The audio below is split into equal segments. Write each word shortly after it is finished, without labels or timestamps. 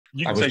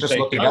You I can was say just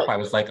thank looking you. up. I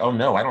was like, oh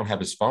no, I don't have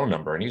his phone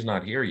number and he's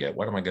not here yet.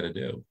 What am I going to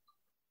do?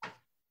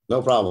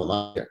 No problem.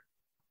 I'm here.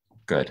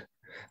 Good.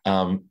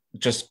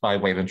 Just by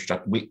way of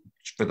introduction,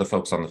 for the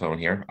folks on the phone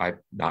here, I've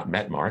not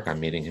met Mark. I'm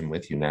meeting him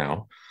with you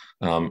now.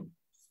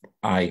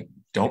 I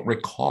don't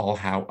recall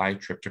how I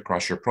tripped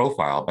across your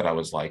profile, but I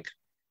was like,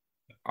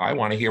 I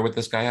want to hear what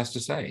this guy has to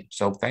say.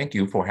 So thank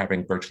you for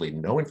having virtually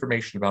no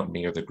information about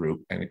me or the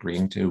group and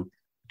agreeing to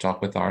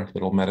talk with our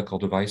little medical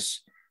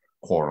device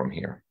quorum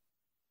here.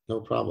 No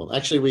problem.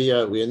 Actually,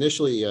 we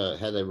initially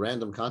had a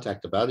random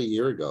contact about a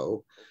year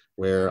ago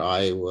where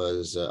I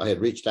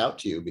had reached out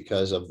to you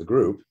because of the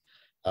group,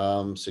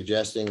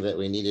 suggesting that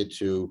we needed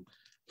to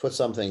put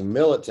something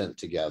militant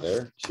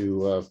together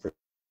to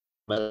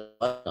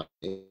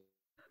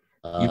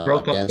you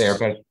broke up there,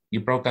 but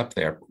you broke up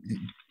there.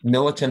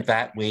 Militant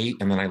that we,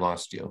 and then I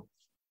lost you.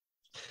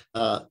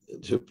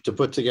 To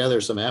put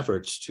together some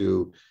efforts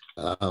to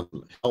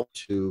help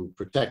to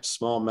protect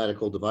small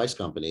medical device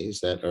companies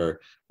that are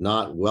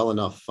not well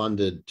enough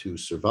funded to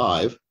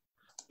survive,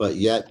 but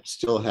yet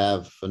still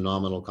have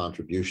phenomenal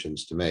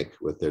contributions to make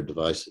with their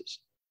devices.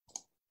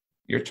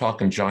 You're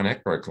talking John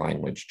Eckberg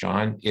language.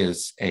 John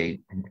is a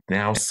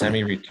now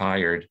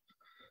semi-retired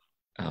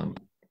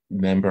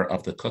member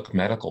of the Cook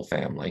medical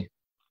family.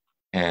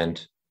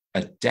 And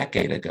a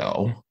decade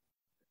ago,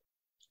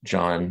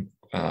 John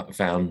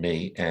found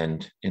me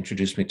and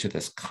introduced me to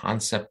this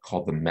concept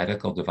called the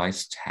medical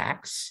device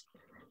tax,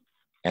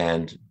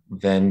 and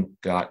then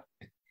got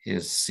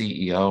his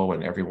CEO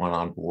and everyone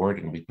on board,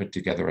 and we put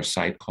together a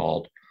site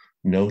called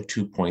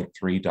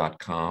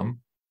no2.3.com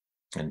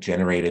and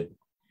generated,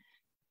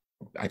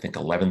 I think,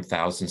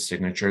 11,000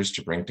 signatures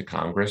to bring to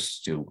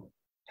Congress to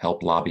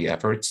help lobby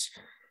efforts.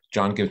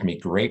 John gives me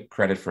great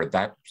credit for it.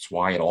 That's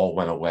why it all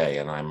went away.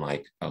 And I'm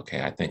like,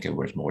 okay, I think it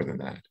was more than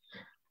that.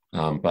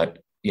 But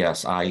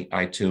yes,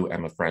 I too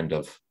am a friend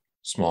of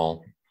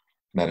small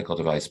medical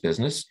device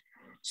business.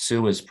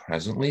 Sue is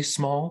presently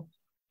small,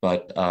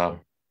 but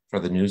for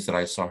the news that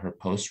I saw her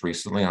post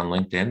recently on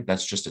LinkedIn,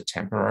 that's just a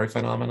temporary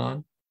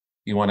phenomenon.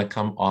 You want to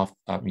come off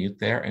mute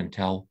there and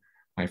tell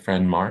my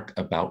friend Mark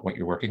about what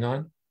you're working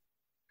on?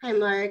 Hi,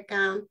 Mark.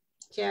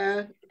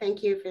 Joe,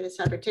 thank you for this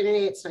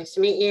opportunity. It's nice to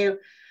meet you.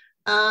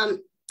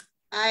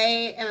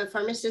 I am a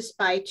pharmacist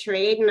by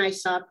trade, and I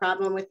saw a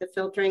problem with the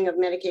filtering of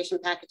medication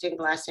packaging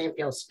glass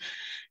ampules.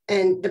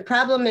 And the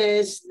problem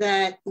is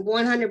that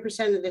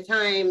 100% of the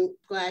time,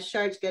 glass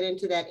shards get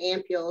into that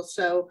ampule.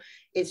 So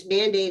it's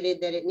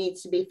mandated that it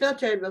needs to be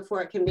filtered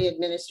before it can be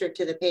administered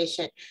to the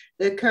patient.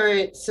 The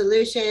current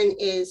solution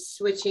is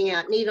switching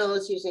out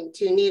needles using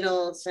 2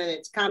 needles, and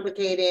it's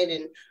complicated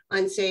and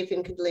unsafe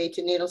and could lead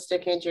to needle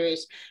stick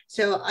injuries.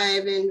 So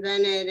I've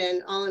invented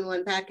an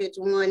all-in-one package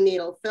 1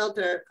 needle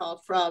filter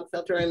called Frog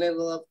Filter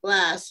Removal of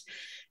Glass.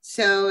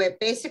 So it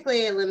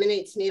basically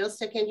eliminates needle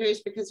stick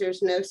injuries because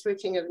there's no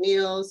switching of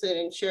needles. It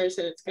ensures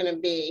that it's going to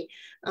be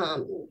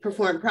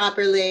performed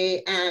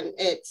properly, and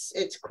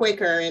it's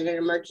quicker in an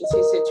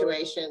emergency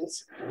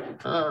situations.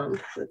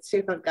 Let's see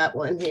if I've got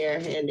one here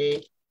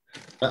handy.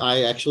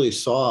 I actually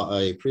saw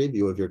a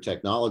preview of your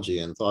technology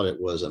and thought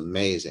it was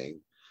amazing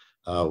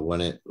when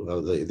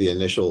the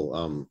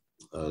initial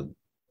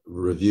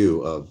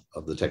review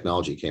of the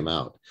technology came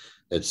out.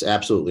 It's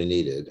absolutely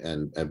needed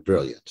and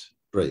brilliant.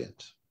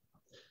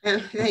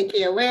 Thank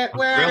you. We're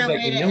on our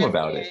way you to knew FDA.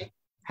 about it.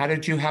 How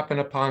did you happen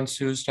upon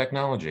Sue's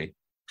technology?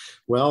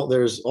 Well,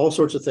 there's all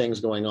sorts of things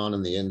going on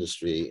in the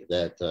industry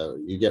that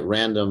you get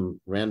random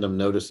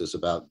notices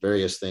about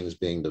various things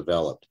being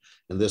developed,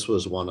 and this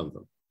was one of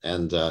them.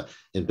 And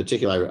in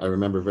particular, I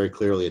remember very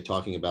clearly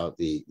talking about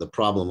the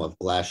problem of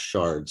glass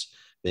shards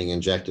being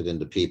injected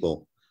into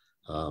people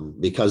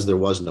because there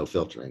was no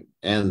filtering.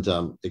 And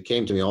it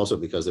came to me also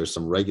because there's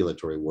some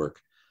regulatory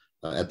work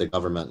at the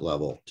government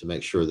level to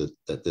make sure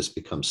that this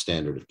becomes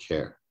standard of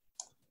care.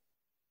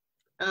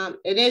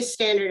 It is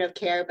standard of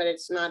care, but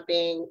it's not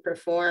being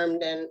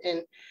performed.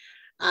 And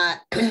I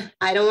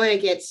don't want to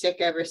get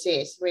sick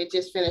overseas. We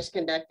just finished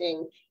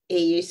conducting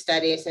EU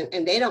studies,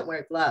 and they don't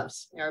wear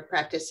gloves or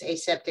practice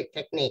aseptic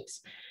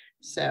techniques.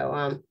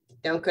 So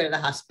don't go to the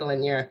hospital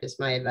in Europe is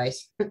my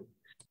advice.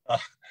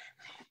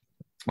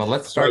 Well,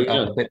 let's start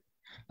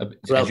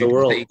throughout the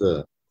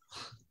world.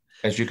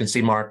 As you can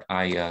see, Mark,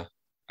 I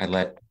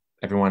let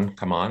everyone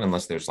come on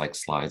unless there's like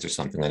slides or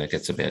something, then it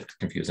gets a bit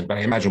confusing. But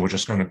I imagine we're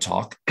just going to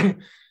talk,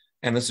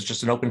 and this is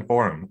just an open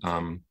forum.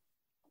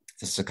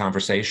 This is a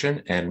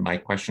conversation, and my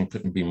question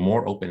couldn't be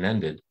more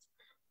open-ended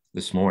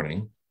this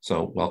morning.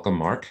 So welcome,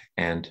 Mark,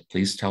 and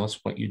please tell us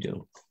what you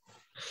do.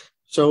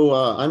 So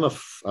I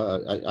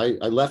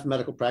left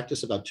medical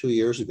practice about 2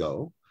 years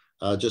ago,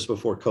 just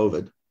before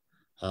COVID,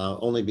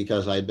 only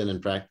because I had been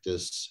in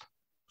practice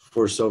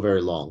for so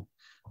very long,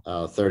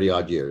 30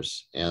 odd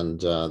years. And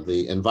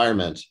the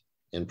environment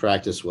in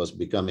practice was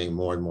becoming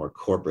more and more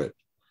corporate.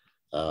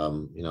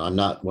 I'm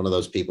not one of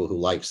those people who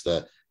likes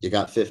you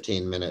got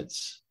 15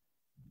 minutes.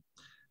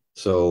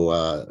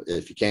 So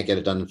if you can't get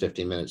it done in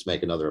 15 minutes,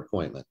 make another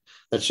appointment.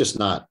 That's just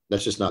not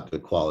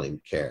good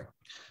quality care.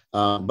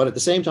 But at the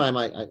same time,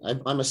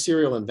 I'm a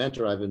serial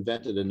inventor. I've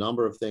invented a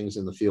number of things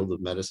in the field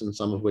of medicine,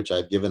 some of which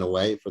I've given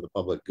away for the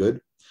public good.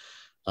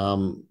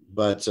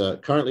 But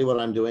currently what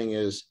I'm doing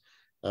is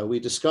we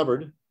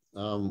discovered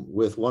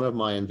with one of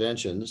my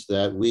inventions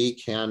that we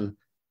can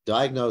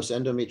diagnose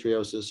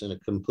endometriosis in a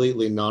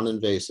completely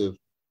non-invasive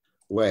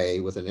way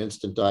with an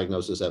instant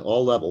diagnosis at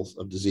all levels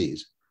of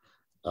disease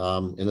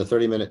in a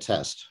 30-minute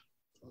test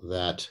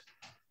that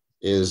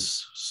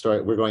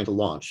we're going to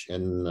launch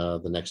in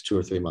the next 2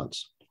 or 3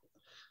 months.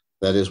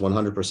 That is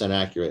 100%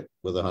 accurate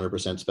with 100%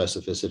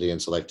 specificity and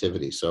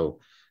selectivity. So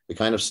we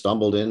kind of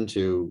stumbled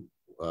into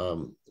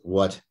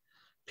what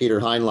Peter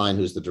Heinlein,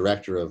 who's the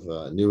director of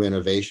new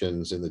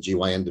innovations in the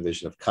GYN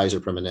division of Kaiser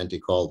Permanente,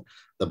 called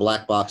the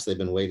black box they've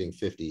been waiting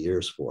 50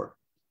 years for.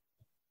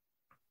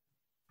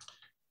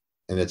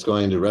 And it's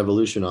going to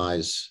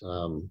revolutionize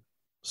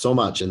so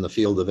much in the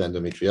field of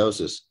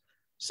endometriosis,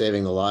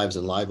 saving the lives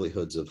and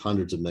livelihoods of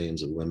hundreds of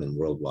millions of women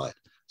worldwide.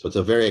 So it's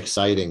a very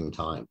exciting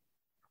time.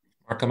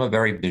 Mark, I'm a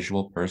very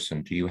visual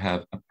person. Do you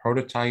have a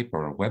prototype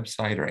or a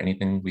website or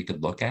anything we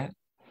could look at?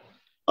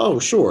 Oh,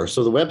 sure.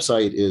 So the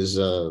website is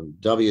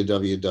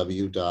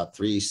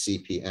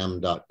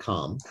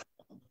www.3cpm.com.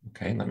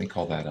 Okay, let me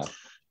call that up.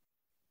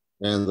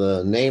 And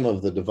the name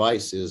of the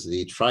device is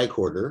the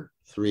Tricorder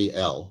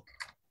 3L.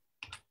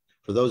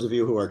 For those of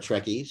you who are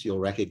Trekkies, you'll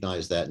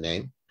recognize that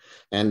name.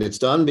 And it's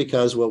done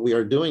because what we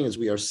are doing is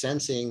we are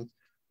sensing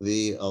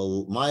the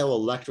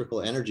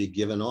myoelectrical energy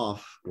given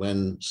off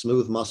when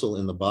smooth muscle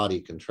in the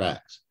body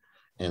contracts.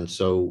 And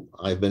so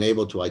I've been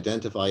able to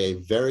identify a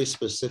very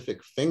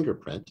specific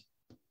fingerprint.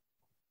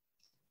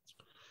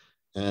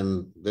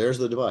 And there's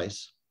the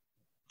device.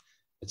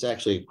 It's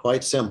actually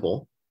quite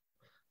simple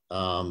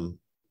and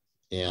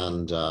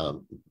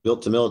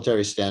built to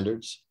military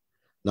standards,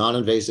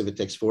 non-invasive. It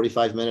takes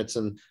 45 minutes.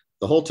 And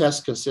the whole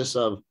test consists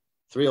of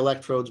 3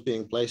 electrodes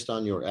being placed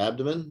on your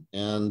abdomen,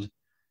 and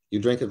you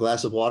drink a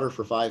glass of water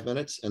for 5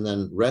 minutes and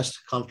then rest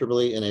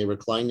comfortably in a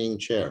reclining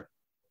chair.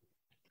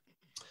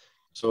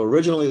 So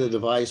originally the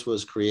device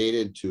was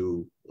created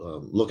to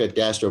look at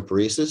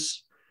gastroparesis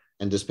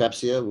and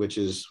dyspepsia, which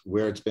is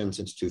where it's been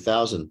since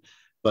 2000.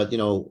 But you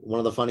know, one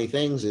of the funny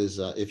things is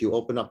if you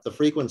open up the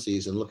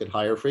frequencies and look at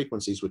higher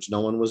frequencies, which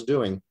no one was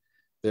doing,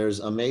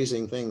 there's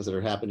amazing things that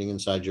are happening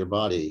inside your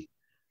body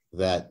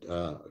that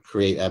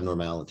create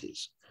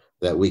abnormalities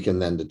that we can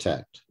then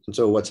detect. And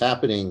so what's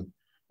happening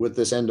with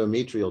this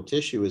endometrial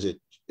tissue is it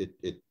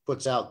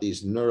puts out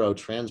these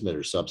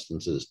neurotransmitter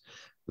substances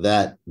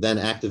that then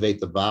activate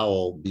the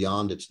bowel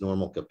beyond its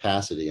normal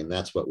capacity. And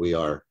that's what we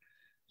are,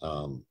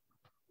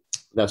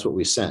 that's what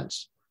we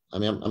sense. I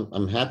mean,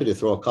 I'm happy to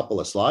throw a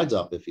couple of slides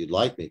up if you'd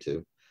like me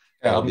to.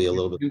 That'll be a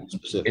little bit more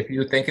specific. If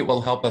you think it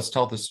will help us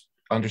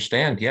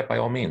understand, yeah, by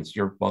all means,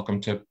 you're welcome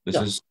to. This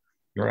is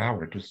your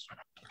hour. Just,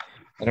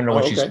 I don't know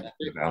what she's talking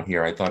about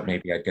here. I thought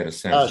maybe I'd get a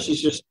sense.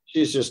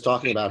 She's just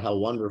talking about how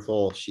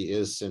wonderful she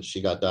is since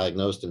she got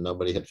diagnosed and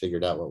nobody had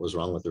figured out what was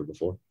wrong with her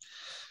before.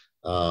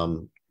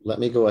 Let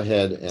me go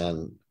ahead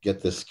and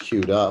get this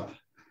queued up.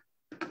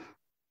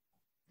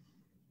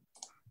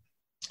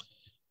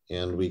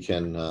 And we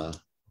can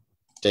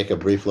take a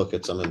brief look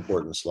at some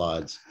important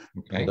slides.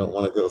 Okay. I don't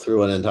want to go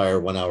through an entire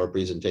 1-hour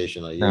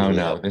presentation.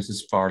 No, this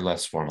is far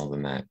less formal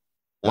than that.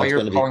 While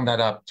you're calling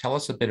that up, tell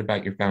us a bit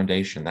about your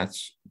foundation.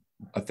 That's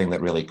a thing that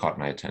really caught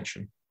my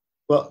attention.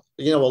 Well,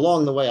 you know,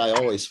 along the way, I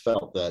always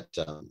felt that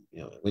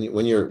you know,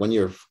 when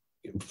you're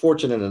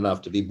fortunate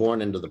enough to be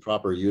born into the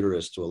proper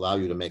uterus to allow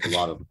you to make a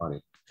lot of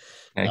money,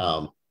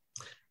 okay.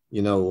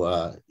 You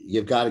know,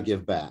 you've got to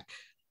give back.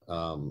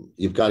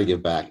 You've got to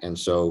give back, and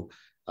so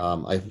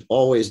I've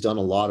always done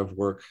a lot of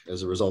work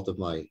as a result of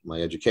my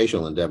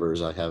educational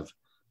endeavors. I have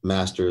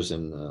master's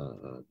and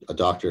a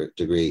doctorate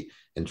degree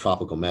in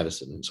tropical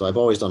medicine, and so I've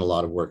always done a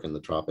lot of work in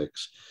the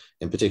tropics,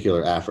 in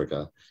particular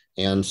Africa.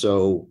 And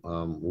so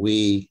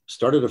we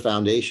started a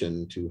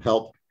foundation to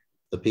help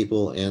the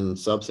people in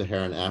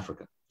sub-Saharan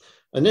Africa.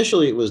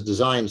 Initially, it was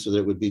designed so that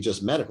it would be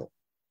just medical,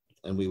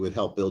 and we would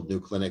help build new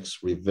clinics,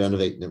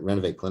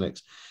 renovate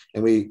clinics.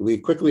 And we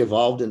quickly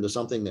evolved into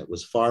something that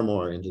was far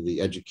more into the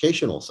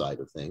educational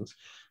side of things.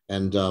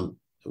 And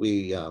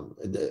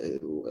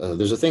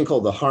there's a thing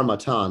called the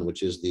Harmattan,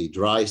 which is the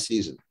dry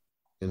season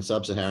in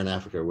sub-Saharan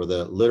Africa, where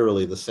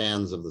literally the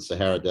sands of the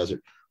Sahara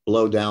Desert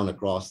blow down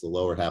across the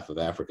lower half of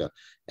Africa,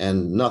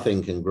 and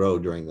nothing can grow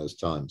during those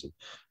times.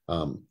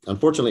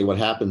 Unfortunately, what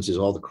happens is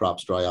all the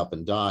crops dry up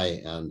and die,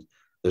 and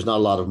there's not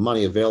a lot of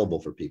money available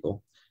for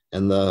people.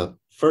 And the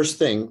first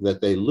thing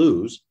that they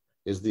lose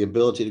is the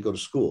ability to go to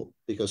school,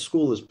 because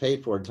school is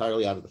paid for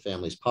entirely out of the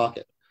family's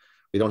pocket.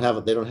 They don't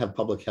have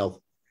public health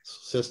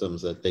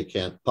systems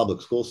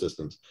public school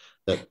systems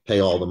that pay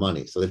all the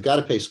money. So they've got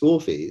to pay school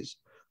fees.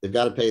 They've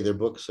got to pay their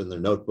books and their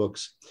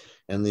notebooks.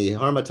 And the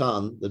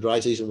Harmattan, the dry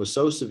season, was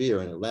so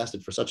severe and it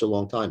lasted for such a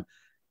long time.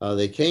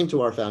 They came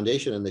to our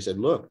foundation and they said,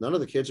 look, none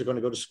of the kids are going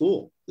to go to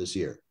school this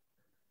year.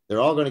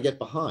 They're all going to get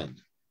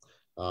behind,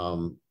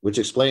 which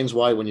explains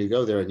why when you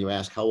go there and you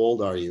ask, how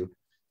old are you?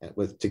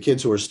 To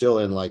kids who are still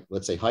in, like,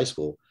 let's say high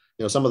school,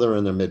 you know, some of them are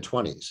in their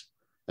mid-20s.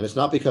 And it's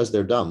not because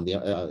they're dumb.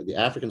 The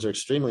Africans are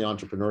extremely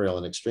entrepreneurial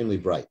and extremely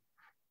bright.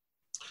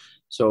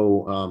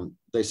 So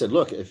they said,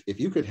 look, if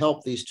you could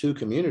help these two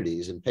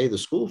communities and pay the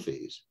school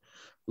fees,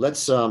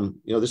 let's,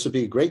 this would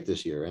be great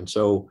this year. And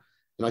so,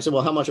 I said,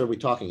 well, how much are we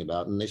talking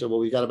about? And they said, well,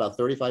 we got about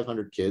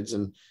 3,500 kids.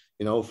 And,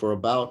 for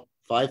about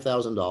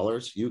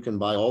 $5,000, you can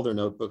buy all their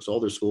notebooks,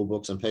 all their school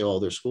books, and pay all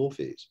their school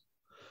fees.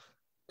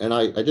 And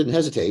I didn't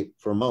hesitate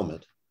for a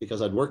moment,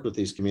 because I'd worked with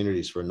these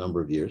communities for a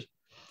number of years.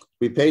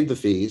 We paid the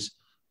fees.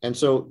 And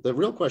so the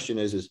real question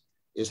is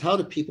how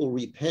do people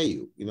repay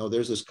you?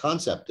 There's this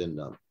concept in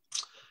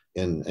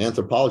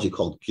anthropology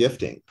called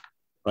gifting,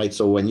 right?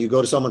 So when you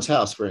go to someone's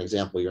house, for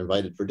example, you're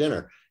invited for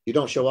dinner, you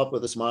don't show up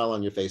with a smile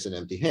on your face and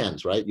empty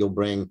hands, right? You'll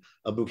bring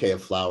a bouquet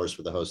of flowers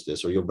for the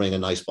hostess, or you'll bring a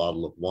nice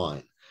bottle of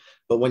wine.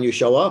 But when you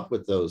show up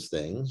with those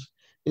things,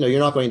 you're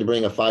not going to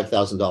bring a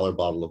 $5,000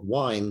 bottle of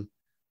wine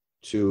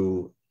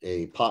to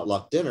a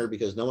potluck dinner,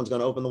 because no one's going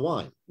to open the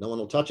wine. No one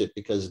will touch it,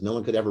 because no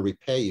one could ever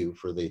repay you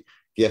for the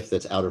gift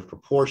that's out of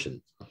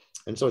proportion.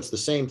 And so it's the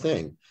same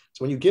thing.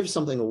 So when you give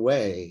something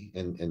away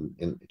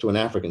to an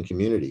African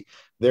community,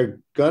 they're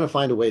going to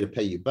find a way to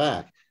pay you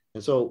back.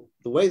 And so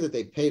the way that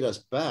they paid us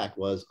back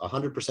was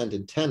 100%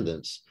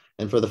 attendance.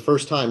 And for the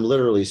first time,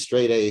 literally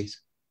straight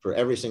A's for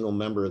every single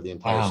member of the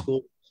entire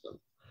school system.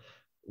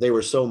 They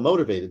were so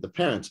motivated. The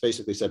parents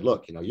basically said,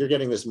 look, you're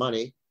getting this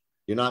money.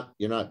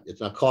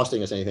 It's not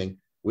costing us anything.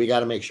 We got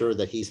to make sure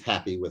that he's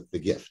happy with the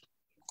gift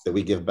that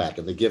we give back.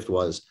 And the gift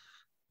was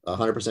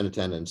 100%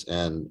 attendance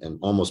and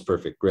almost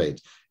perfect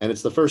grades. And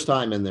it's the first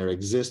time in their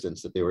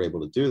existence that they were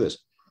able to do this.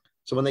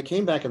 So when they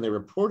came back and they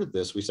reported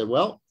this, we said,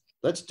 well,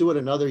 let's do it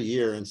another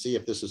year and see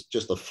if this is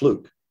just a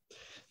fluke.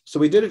 So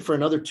we did it for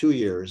another 2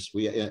 years.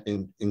 We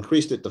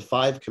increased it to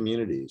 5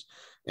 communities,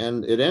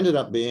 and it ended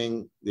up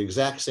being the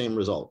exact same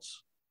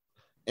results.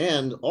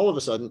 And all of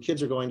a sudden,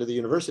 kids are going to the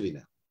university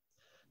now,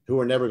 who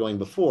were never going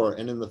before.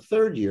 And in the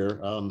 3rd year,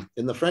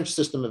 in the French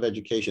system of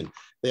education,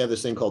 they have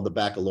this thing called the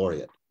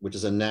baccalaureate, which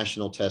is a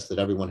national test that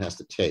everyone has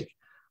to take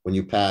when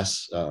you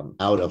pass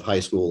out of high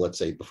school, let's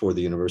say, before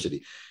the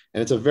university.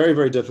 And it's a very,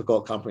 very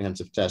difficult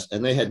comprehensive test.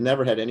 And they had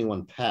never had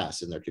anyone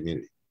pass in their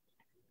community.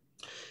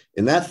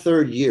 In that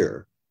 3rd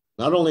year,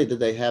 not only did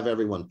they have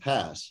everyone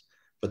pass,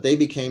 but they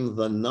became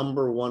the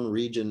 #1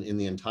 region in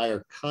the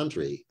entire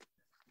country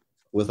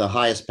with the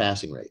highest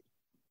passing rate.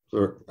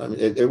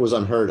 It was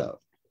unheard of.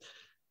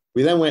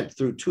 We then went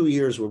through 2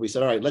 years where we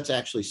said, all right, let's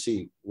actually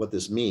see what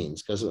this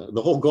means. Because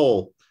the whole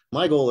goal,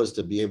 my goal is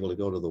to be able to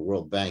go to the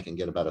World Bank and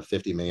get about a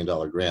 $50 million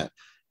grant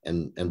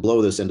and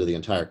blow this into the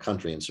entire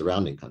country and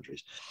surrounding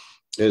countries.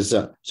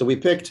 So we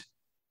picked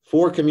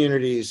 4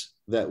 communities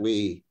that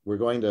we were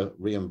going to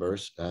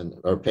reimburse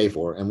or pay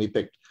for. And we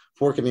picked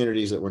 4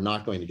 communities that were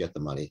not going to get the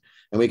money.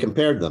 And we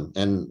compared them,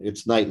 and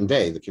it's night and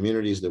day. The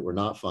communities that were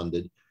not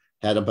funded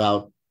had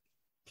about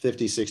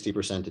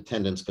 50–60%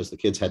 attendance, because the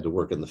kids had to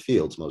work in the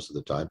fields most of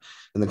the time.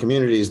 And the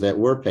communities that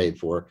were paid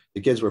for,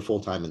 the kids were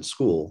full-time in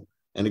school.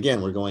 And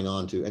again, we're going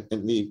on to,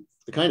 and the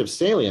kind of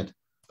salient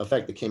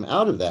effect that came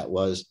out of that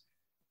was,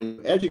 when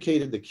you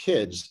educated the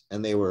kids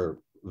and they were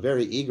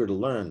very eager to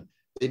learn,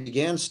 they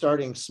began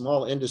starting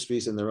small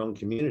industries in their own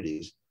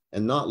communities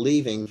and not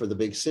leaving for the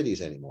big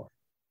cities anymore.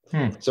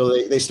 So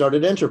they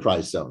started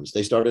enterprise zones.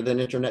 They started an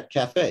internet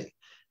cafe.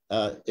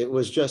 It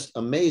was just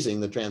amazing,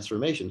 the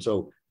transformation.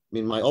 So,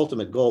 my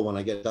ultimate goal when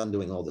I get done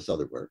doing all this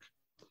other work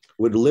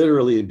would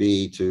literally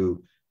be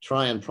to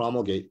try and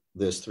promulgate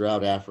this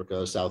throughout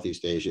Africa,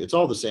 Southeast Asia. It's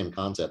all the same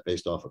concept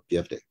based off of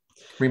gifting.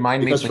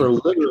 Remind me,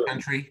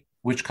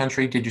 which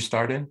country did you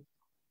start in?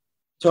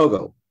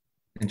 Togo.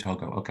 In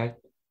Togo, okay.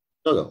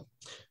 Togo.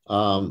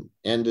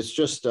 And it's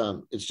just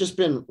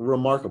been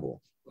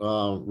remarkable.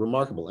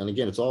 And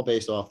again, it's all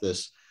based off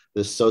this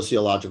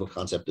sociological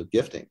concept of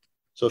gifting.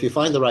 So if you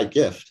find the right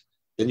gift,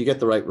 then you get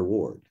the right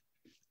reward.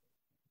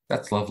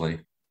 That's lovely.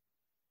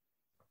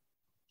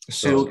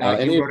 Sue,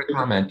 you wrote a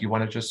comment. You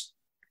want to just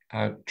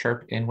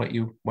chirp in what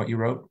you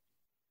wrote?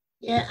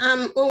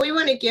 Yeah, well, we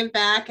want to give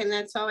back, and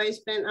that's always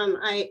been,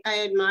 I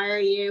admire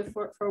you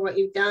for what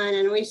you've done.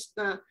 And we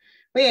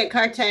at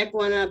CARTEC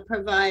want to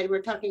provide,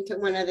 we're talking to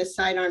one of the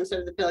sidearms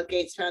of the Bill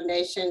Gates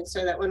Foundation,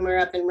 so that when we're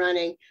up and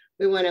running,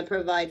 we want to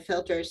provide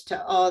filters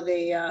to all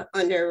the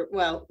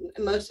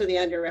most of the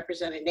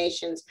underrepresented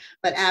nations,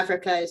 but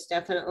Africa is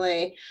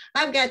definitely,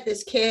 I've got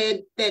this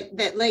kid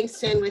that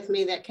links in with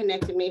me that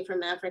connected me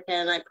from Africa,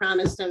 and I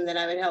promised him that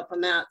I would help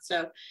him out.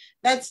 So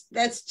that's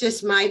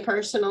just my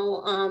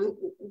personal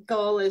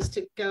goal, is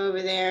to go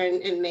over there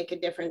and make a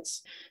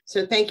difference.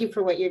 So thank you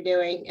for what you're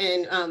doing.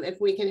 And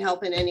if we can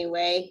help in any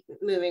way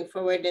moving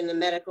forward in the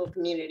medical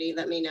community,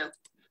 let me know.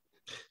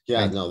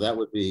 Yeah, no, that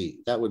would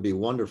be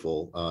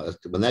wonderful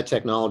when that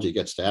technology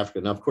gets to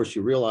Africa. Now, of course,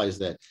 you realize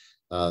that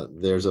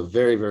there's a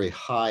very, very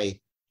high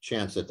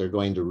chance that they're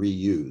going to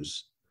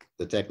reuse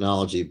the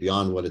technology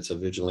beyond what it's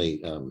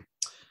originally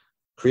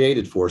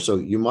created for. So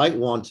you might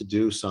want to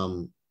do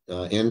some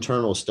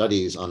internal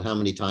studies on how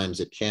many times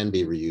it can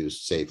be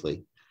reused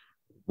safely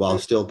while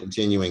still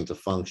continuing to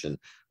function.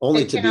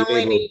 Only to be able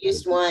to be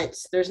used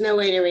once. There's no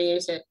way to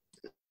reuse it.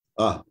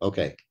 Ah,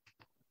 okay.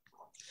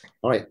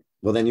 All right.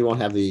 Well, then you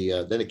won't have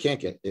the, then it can't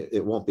get,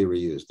 it won't be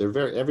reused.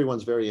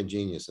 Everyone's very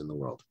ingenious in the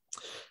world.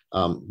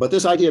 But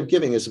this idea of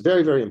giving is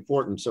very, very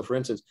important. So for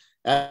instance,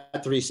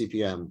 at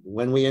 3CPM,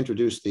 when we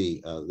introduced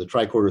the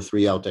tricorder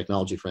 3L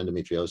technology for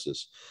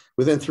endometriosis,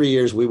 within 3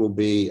 years, we will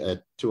be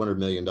a $200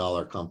 million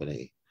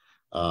company.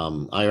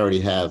 I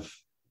already have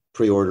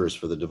pre-orders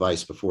for the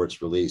device before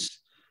it's released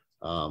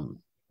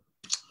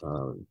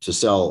to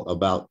sell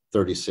about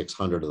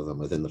 3,600 of them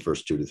within the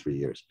first 2 to 3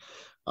 years.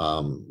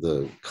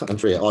 The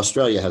country,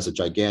 Australia, has a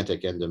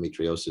gigantic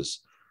endometriosis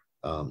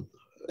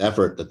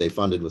effort that they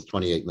funded with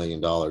 $28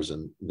 million,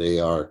 and they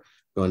are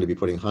going to be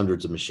putting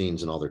hundreds of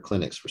machines in all their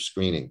clinics for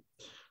screening.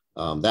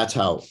 That's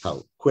how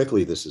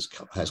quickly this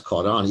has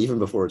caught on, even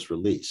before it's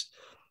released.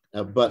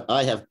 But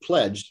I have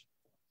pledged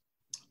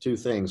 2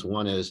 things.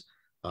 One is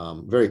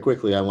very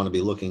quickly, I want to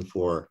be looking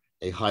for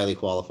a highly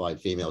qualified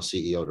female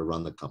CEO to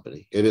run the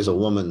company. It is a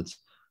woman's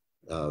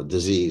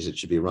disease. It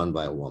should be run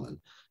by a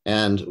woman.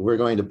 And we're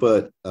going to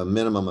put a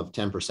minimum of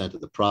 10%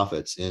 of the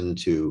profits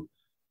into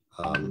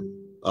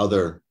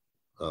other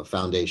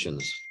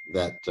foundations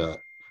that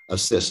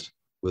assist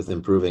with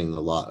improving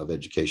the lot of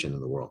education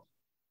in the world.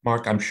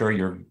 Mark, I'm sure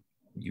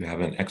you have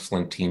an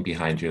excellent team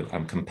behind you.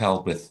 I'm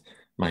compelled with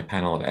my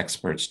panel of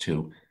experts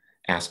to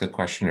ask a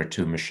question or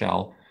two.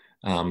 Michelle,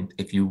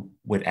 if you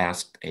would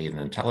ask an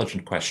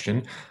intelligent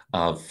question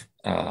of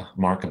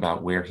Mark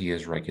about where he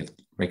is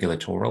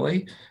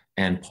regulatorily,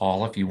 and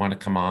Paul, if you want to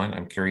come on,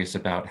 I'm curious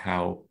about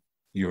how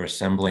you're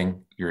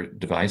assembling your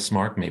device,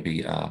 Mark.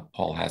 Maybe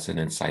Paul has an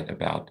insight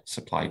about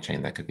supply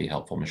chain that could be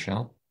helpful.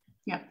 Michelle?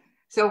 Yeah.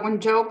 So when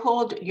Joe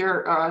pulled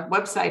your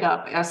website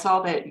up, I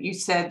saw that you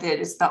said that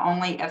it's the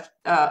only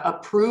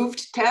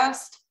approved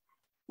test.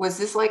 Was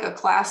this like a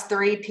class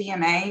 3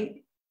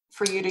 PMA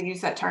for you to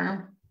use that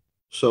term?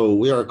 So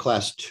we are a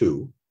class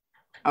 2.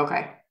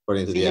 Okay.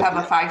 According to so the you FDA. have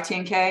a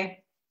 510K?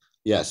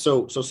 Yeah.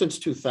 So since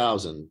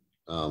 2000,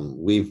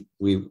 we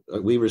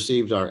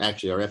received our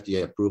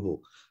FDA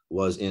approval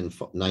was in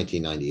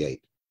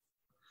 1998.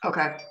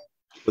 Okay.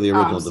 For the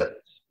original. So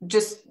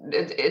just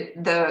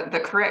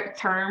the correct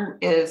term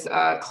is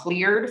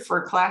cleared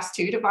for class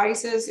 2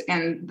 devices,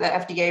 and the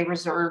FDA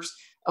reserves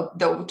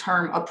the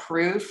term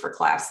approved for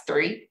class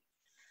 3.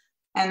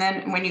 And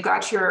then when you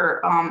got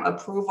your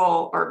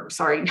approval, or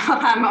sorry,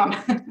 I'm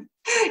on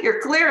your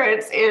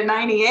clearance in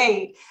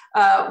 98,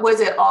 was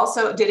it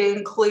also, did it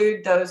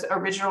include those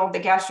original,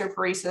 the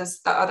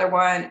gastroparesis, the other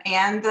one,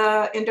 and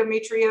the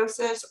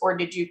endometriosis, or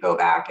did you go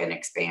back and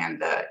expand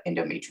the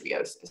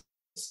endometriosis?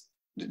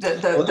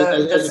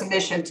 The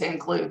submission to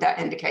include that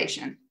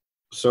indication.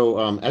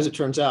 So as it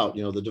turns out,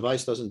 the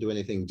device doesn't do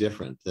anything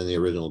different than the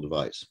original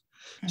device.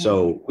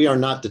 So we are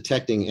not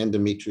detecting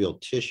endometrial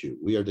tissue.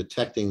 We are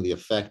detecting the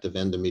effect of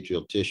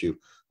endometrial tissue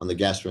on the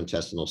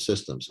gastrointestinal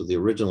system. So the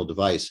original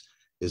device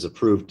is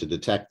approved to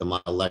detect the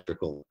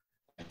myoelectrical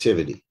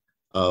activity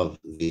of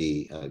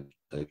the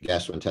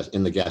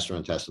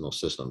gastrointestinal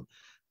system.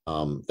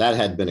 That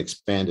had been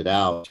expanded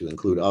out to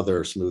include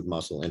other smooth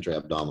muscle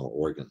intra-abdominal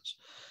organs.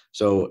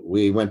 So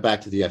we went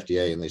back to the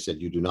FDA and they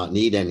said, you do not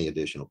need any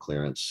additional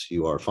clearance.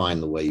 You are fine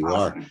the way you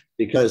are,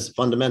 because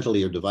fundamentally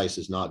your device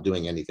is not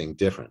doing anything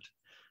different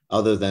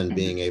other than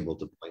being able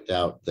to point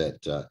out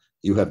that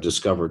you have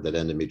discovered that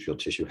endometrial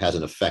tissue has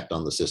an effect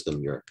on the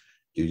system you're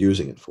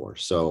using it for.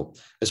 So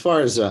as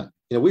far as,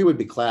 we would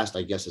be classed,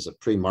 I guess, as a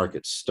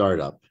pre-market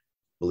startup,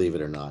 believe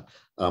it or not.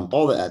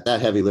 All that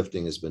heavy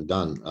lifting has been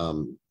done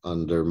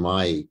under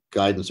my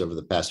guidance over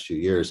the past few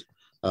years.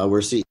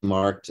 We're CE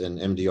marked, and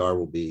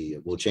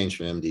MDR will change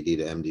from MDD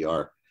to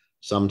MDR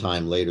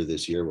sometime later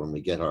this year when we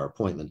get our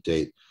appointment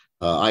date.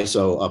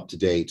 ISO up to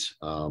date,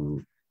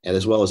 and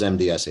as well as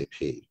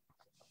MDSAP.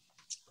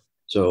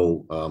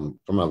 So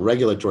from a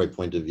regulatory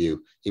point of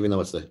view, even though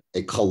it's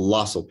a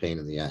colossal pain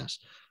in the ass,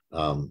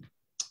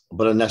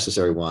 but a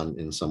necessary one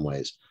in some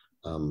ways,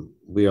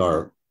 we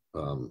are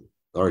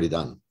already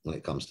done when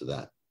it comes to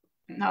that.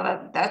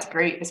 No, that's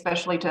great,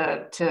 especially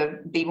to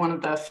be one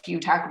of the few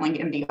tackling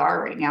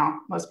MDR right now.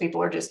 Most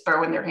people are just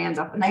throwing their hands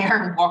up in the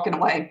air and walking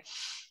away.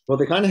 Well,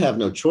 they kind of have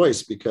no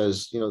choice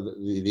because,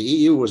 the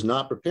EU was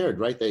not prepared,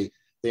 right? They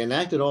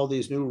enacted all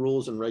these new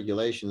rules and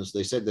regulations.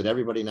 They said that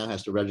everybody now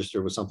has to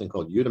register with something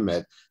called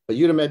UTAMED, but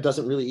UTAMED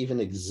doesn't really even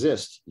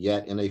exist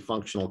yet in a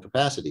functional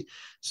capacity.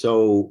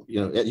 So,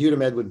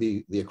 UTAMED would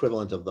be the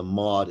equivalent of the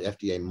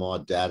FDA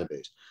MAUD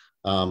database.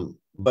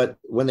 But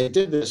when they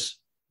did this,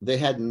 they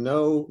had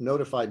no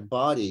notified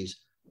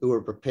bodies who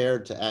were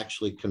prepared to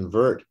actually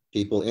convert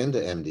people into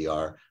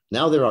MDR.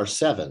 Now there are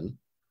 7,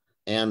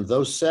 and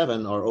those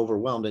 7 are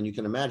overwhelmed. And you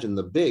can imagine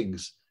the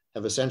bigs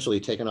have essentially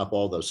taken up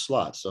all those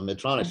slots. So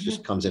Medtronic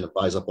just comes in and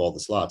buys up all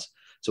the slots.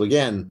 So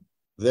again,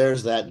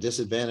 there's that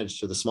disadvantage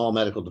to the small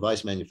medical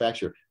device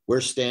manufacturer. We're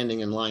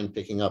standing in line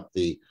picking up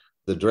the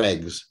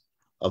dregs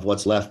of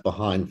what's left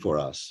behind for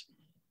us,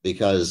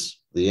 because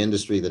the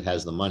industry that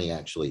has the money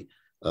actually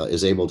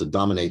is able to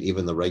dominate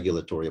even the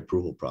regulatory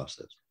approval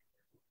process.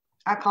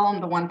 I call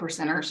them the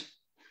 1%ers.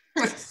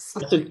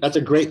 That's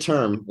a great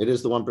term. It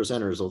is the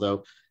 1%ers,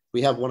 although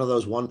we have one of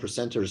those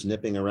 1%ers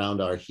nipping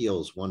around our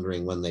heels,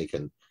 wondering when they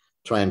can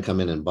try and come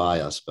in and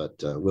buy us, but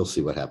we'll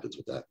see what happens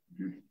with that.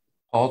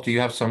 Paul, do you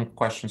have some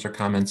questions or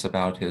comments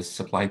about his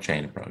supply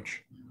chain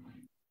approach?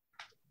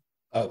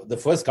 The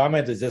first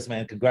comment is just,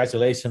 man,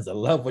 congratulations. I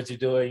love what you're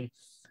doing.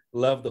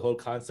 Love the whole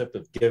concept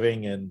of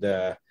giving and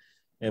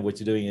what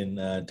you're doing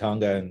in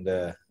Tonga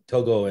and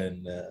Togo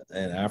and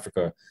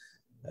Africa.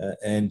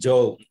 And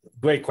Joe,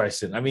 great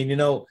question. I mean, you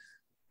know,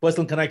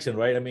 personal connection,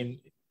 right? I mean,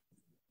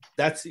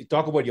 that's,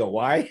 talk about your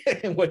why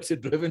and what you're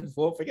driven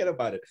for. Forget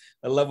about it.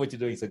 I love what you're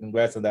doing. So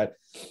congrats on that.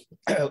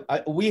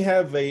 We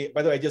have by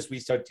the way, I just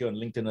reached out to you on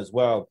LinkedIn as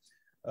well.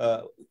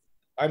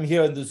 I'm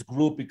here in this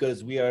group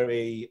because we are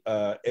a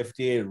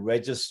FDA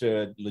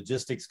registered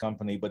logistics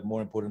company, but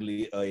more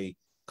importantly, a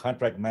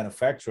contract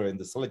manufacturer in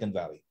the Silicon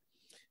Valley.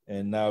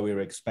 And now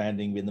we're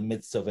expanding. We're in the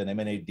midst of an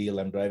M&A deal.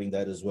 I'm driving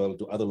that as well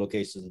to other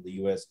locations in the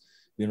US.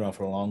 Been around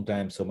for a long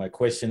time. So my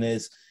question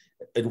is,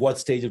 at what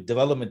stage of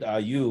development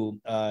are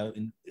you? Are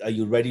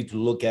you ready to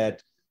look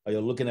at, are you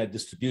looking at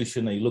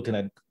distribution? Are you looking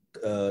at,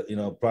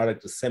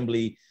 product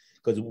assembly?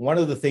 Because one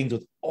of the things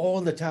with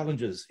all the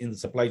challenges in the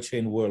supply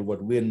chain world,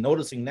 what we're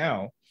noticing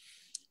now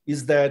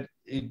is that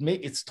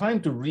it's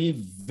time to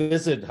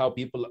revisit how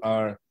people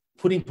are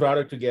putting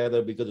product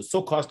together, because it's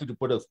so costly to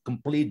put a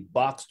complete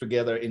box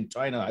together in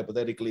China,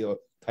 hypothetically, or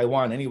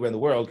Taiwan, anywhere in the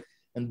world,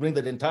 and bring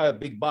that entire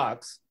big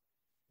box,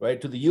 right,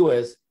 to the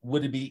US.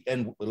 Would it be,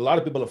 and a lot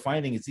of people are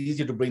finding it's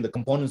easier to bring the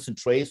components in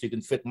trays, so you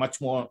can fit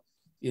much more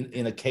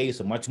in a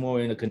case or much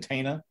more in a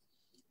container,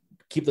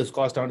 keep those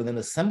costs down, and then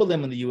assemble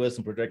them in the US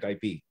and protect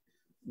IP.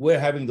 We're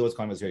having those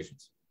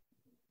conversations.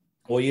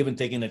 Or even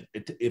taking it,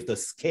 if the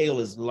scale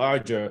is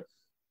larger,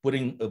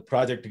 putting a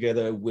project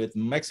together with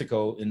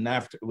Mexico in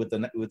NAFTA, with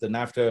the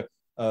NAFTA,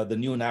 the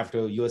new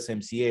NAFTA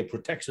USMCA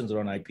protections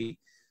around IP.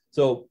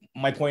 So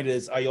my point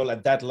is, are you all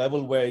at that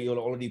level where you're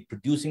already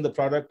producing the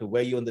product, or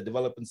where you're in the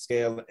development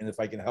scale? And if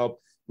I can help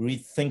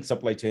rethink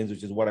supply chains,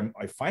 which is what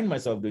I find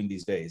myself doing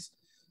these days,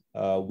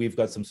 we've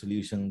got some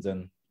solutions,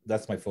 and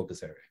that's my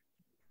focus area.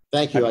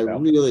 Thank you. I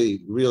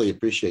really, really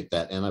appreciate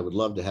that. And I would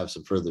love to have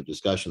some further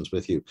discussions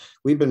with you.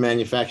 We've been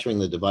manufacturing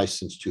the device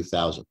since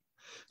 2000.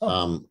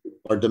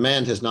 Our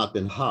demand has not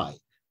been high.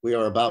 We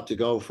are about to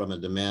go from a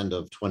demand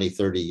of 20,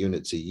 30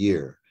 units a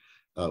year,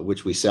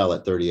 which we sell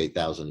at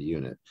 38,000 a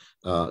unit,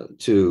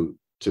 to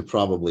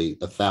probably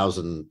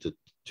 1,000 to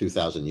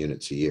 2,000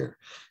 units a year.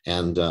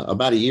 And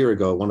about a year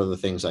ago, one of the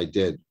things I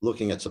did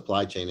looking at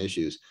supply chain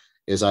issues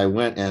is I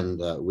went and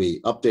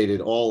we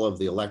updated all of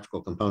the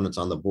electrical components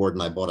on the board,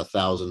 and I bought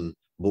 1,000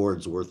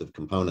 boards worth of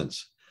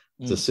components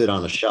to sit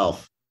on a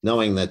shelf,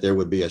 knowing that there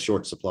would be a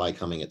short supply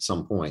coming at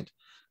some point.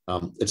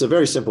 It's a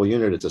very simple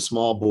unit. It's a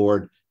small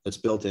board that's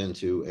built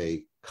into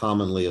a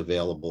commonly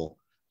available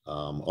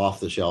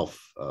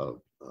off-the-shelf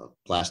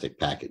plastic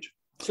package.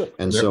 Sure.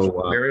 And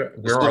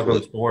where are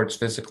those boards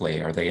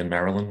physically? Are they in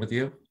Maryland with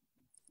you?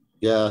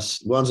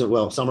 Yes,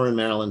 some are in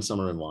Maryland, some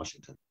are in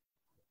Washington.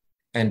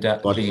 And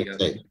Washington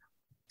State.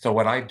 So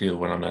what I do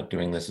when I'm not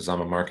doing this is I'm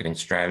a marketing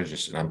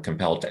strategist, and I'm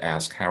compelled to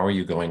ask, how are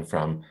you going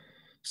from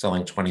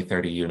selling 20,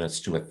 30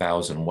 units to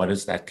 1,000? What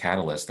is that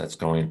catalyst that's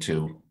going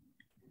to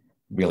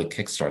really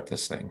kickstart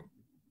this thing?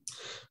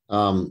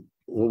 Well,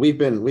 we've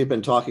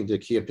been talking to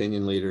key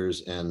opinion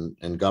leaders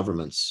and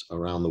governments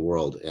around the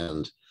world,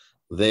 and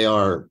they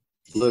are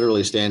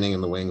literally standing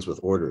in the wings with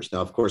orders. Now,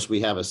 of course,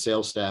 we have a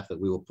sales staff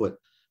that we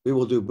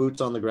will do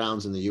boots on the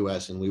grounds in the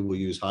US, and we will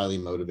use highly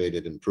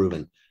motivated and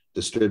proven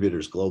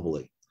distributors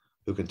globally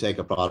who can take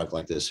a product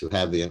like this, who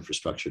have the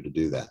infrastructure to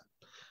do that.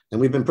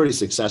 And we've been pretty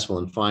successful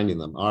in finding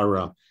them.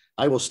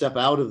 I will step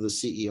out of the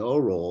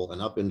CEO role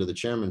and up into the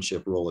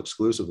chairmanship role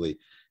exclusively.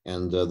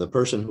 And the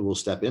person who will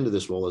step into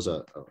this role is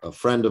a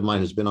friend of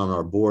mine who's been on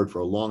our board for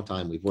a long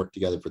time. We've worked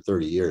together for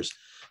 30 years.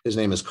 His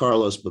name is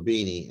Carlos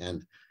Babini,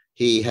 and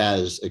he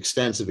has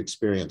extensive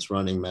experience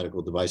running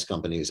medical device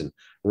companies and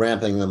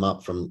ramping them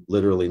up from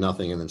literally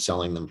nothing and then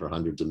selling them for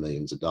hundreds of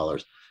millions of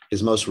dollars.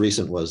 His most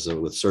recent was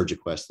with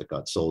SurgiQuest that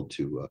got sold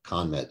to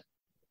ConMed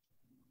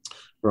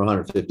for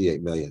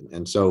 158 million.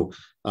 And so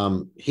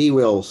he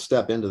will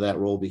step into that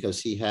role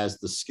because he has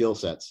the skill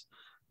sets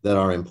that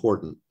are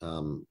important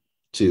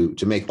to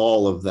make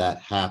all of that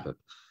happen.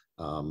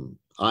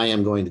 I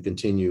am going to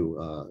continue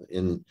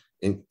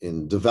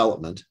in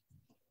development.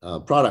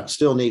 Product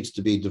still needs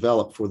to be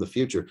developed for the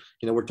future.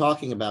 You know, we're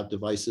talking about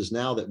devices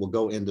now that will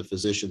go into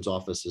physicians'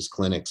 offices,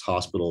 clinics,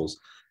 hospitals,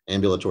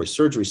 ambulatory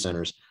surgery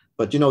centers.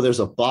 But, you know, there's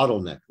a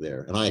bottleneck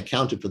there. And I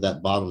accounted for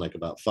that bottleneck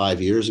about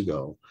 5 years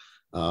ago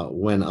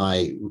when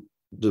I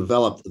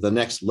developed the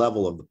next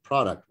level of the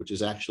product, which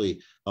is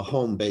actually a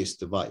home-based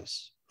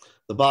device.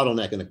 The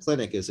bottleneck in a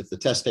clinic is if the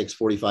test takes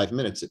 45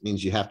 minutes, it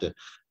means you have to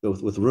go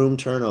with room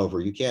turnover.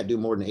 You can't do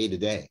more than 8 a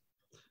day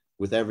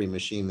with every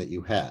machine that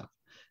you have.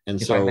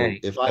 And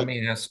let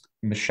me ask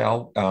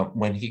Michelle,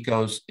 when he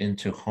goes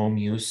into home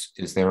use,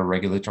 is there a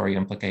regulatory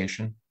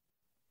implication?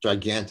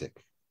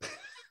 Gigantic.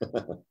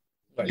 Go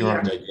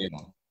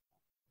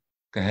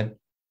ahead,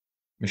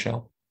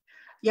 Michelle.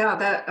 Yeah,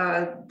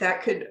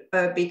 that could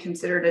be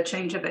considered a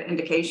change of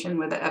indication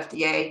with the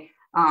FDA.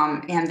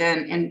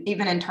 And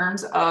even in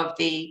terms of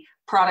the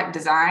product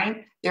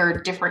design, there are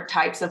different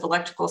types of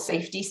electrical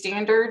safety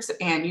standards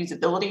and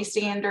usability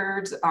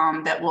standards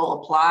that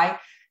will apply.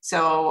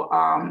 So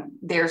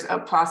there's a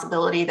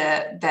possibility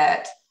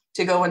that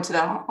to go into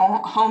the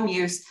home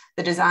use,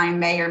 the design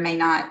may or may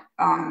not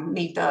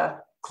meet the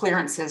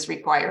clearances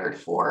required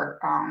for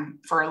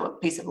a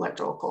piece of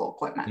electrical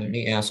equipment. Let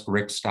me ask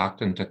Rick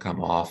Stockton to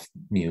come off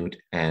mute.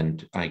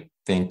 And I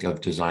think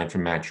of design for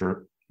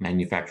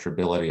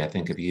manufacturability. I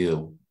think of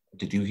you.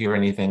 Did you hear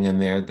anything in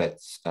there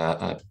that's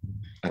an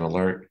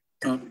alert?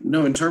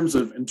 No, in terms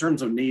of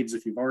needs,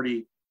 if you've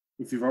already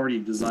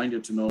designed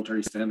it to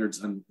military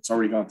standards, and it's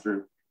already gone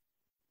through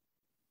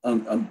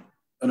an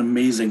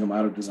amazing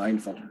amount of design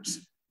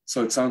filters.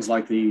 So it sounds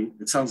like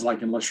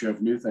unless you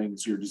have new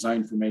things, your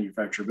design for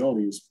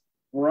manufacturability is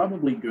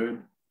probably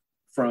good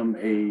from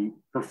a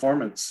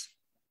performance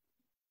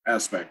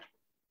aspect.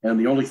 And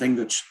the only thing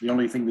that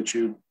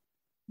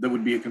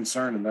would be a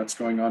concern, and that's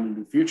going on in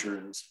the future,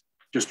 is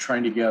just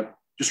trying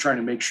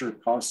to make sure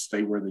costs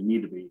stay where they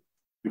need to be.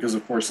 Because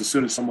of course, as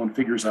soon as someone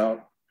figures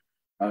out,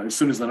 as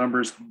soon as the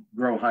numbers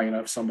grow high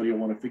enough, somebody will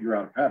want to figure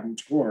out a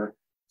patent, or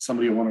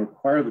somebody will want to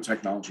acquire the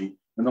technology,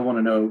 and they'll want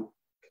to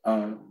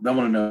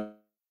know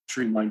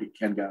streamlined it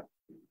can get.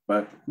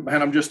 But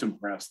man, I'm just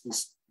impressed.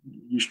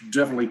 You should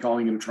definitely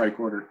calling it a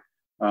tricorder.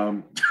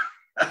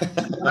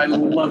 I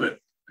love it.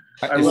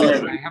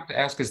 I have to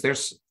ask,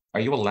 are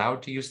you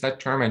allowed to use that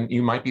term? And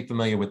you might be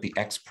familiar with the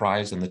X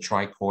Prize and the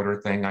tricorder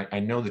thing. I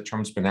know the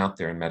term's been out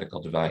there in medical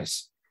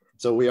device.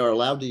 So we are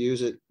allowed to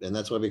use it, and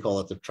that's why we call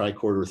it the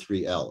tricorder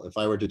 3L. If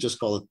I were to just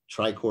call it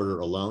tricorder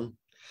alone,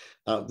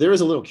 there is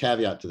a little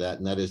caveat to that,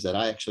 and that is that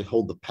I actually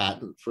hold the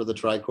patent for the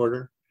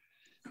tricorder.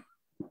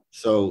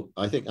 So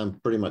I think I'm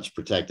pretty much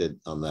protected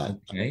on that.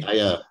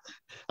 Okay.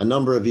 A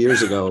number of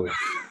years ago,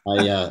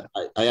 I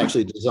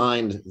actually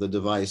designed the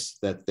device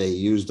that they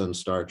used on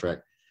Star Trek,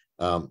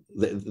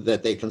 that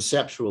they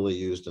conceptually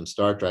used in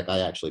Star Trek. I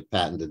actually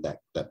patented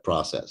that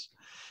process.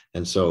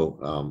 And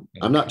so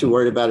I'm not too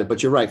worried about it,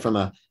 but you're right, from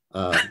a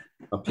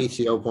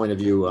PTO point of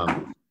view,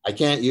 I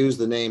can't use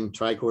the name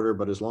tricorder,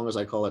 but as long as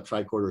I call it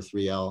tricorder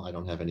 3L, I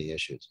don't have any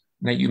issues.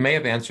 Now, you may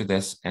have answered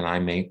this and I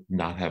may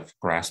not have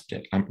grasped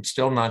it. I'm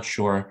still not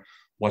sure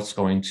what's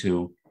going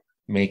to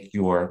make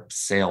your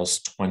sales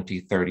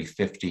 20, 30,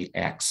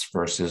 50x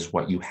versus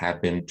what you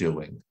have been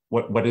doing.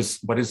 What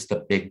is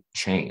the big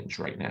change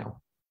right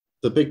now?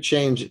 The big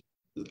change,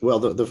 well,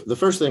 the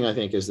first thing I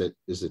think is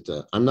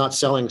that I'm not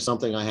selling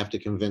something I have to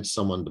convince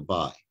someone to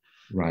buy.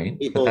 Right,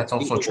 but that's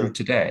also true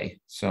today.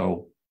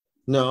 So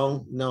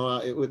no,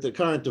 with the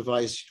current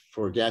device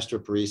for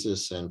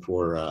gastroparesis and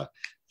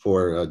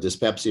for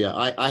dyspepsia,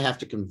 I have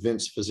to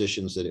convince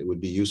physicians that it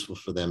would be useful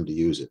for them to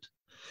use it.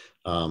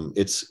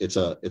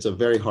 It's a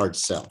very hard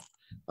sell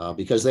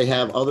because they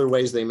have other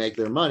ways they make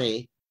their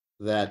money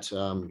that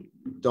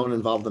don't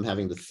involve them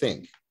having to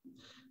think.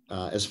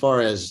 As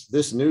far as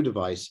this new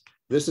device,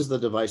 this is the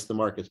device the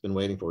market's been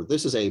waiting for.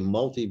 This is a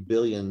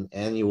multi-billion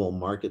annual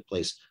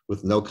marketplace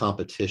with no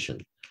competition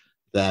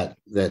that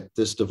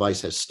this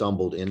device has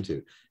stumbled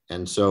into.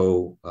 And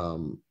so,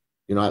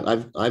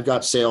 I've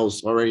got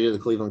sales already to the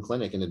Cleveland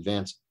Clinic in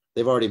advance.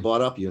 They've already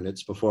bought up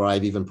units before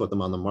I've even put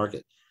them on the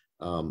market.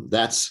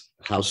 That's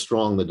how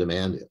strong the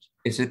demand is.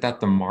 Is it that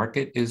the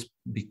market is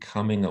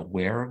becoming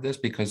aware of this?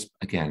 Because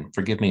again,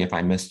 forgive me if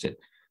I missed it.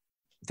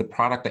 The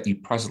product that you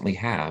presently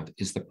have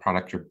is the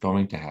product you're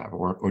going to have,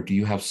 or do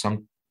you have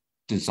some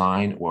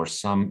design or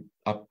some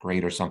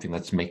upgrade or something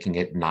that's making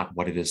it not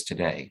what it is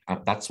today?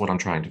 That's what I'm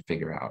trying to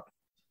figure out.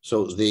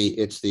 So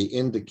it's the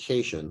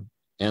indication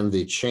and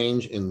the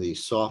change in the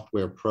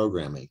software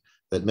programming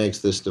that makes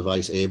this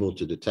device able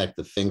to detect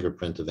the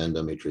fingerprint of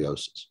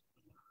endometriosis.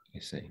 I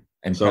see.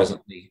 And so,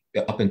 presently,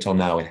 up until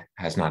now, it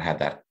has not had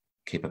that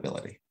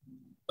capability.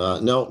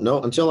 No,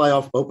 until I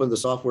opened the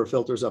software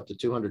filters up to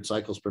 200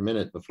 cycles per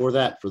minute. Before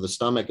that, for the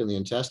stomach and the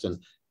intestine,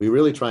 we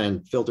really try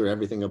and filter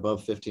everything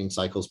above 15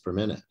 cycles per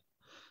minute.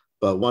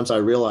 But once I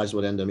realized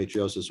what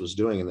endometriosis was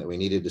doing and that we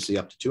needed to see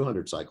up to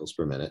 200 cycles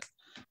per minute,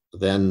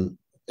 then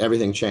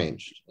everything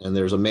changed. And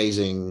there's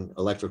amazing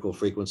electrical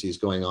frequencies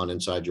going on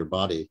inside your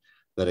body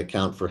that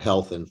account for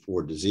health and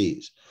for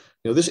disease.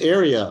 This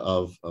area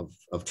of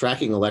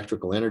tracking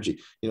electrical energy,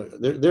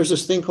 there's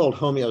this thing called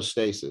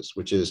homeostasis,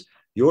 which is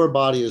your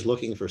body is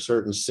looking for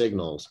certain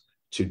signals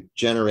to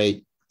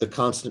generate the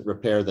constant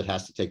repair that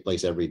has to take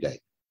place every day.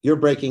 You're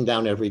breaking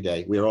down every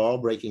day. We are all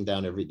breaking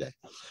down every day.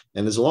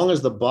 And as long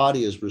as the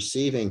body is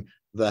receiving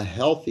the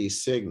healthy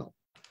signal,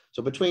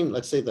 so between,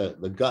 let's say,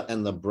 the gut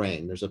and the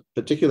brain, there's a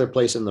particular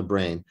place in the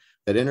brain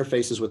that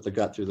interfaces with the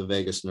gut through the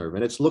vagus nerve.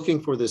 And it's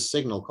looking for this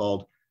signal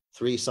called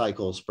 3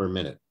 cycles per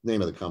minute,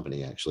 name of the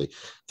company, actually,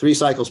 3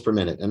 cycles per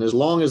minute. And as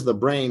long as the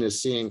brain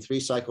is seeing 3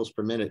 cycles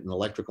per minute in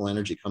electrical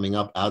energy coming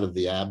up out of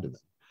the abdomen,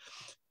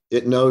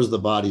 it knows the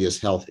body is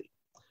healthy.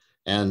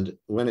 And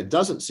when it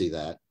doesn't see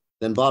that,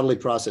 then bodily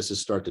processes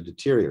start to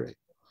deteriorate.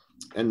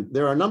 And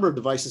there are a number of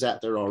devices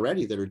out there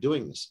already that are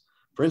doing this.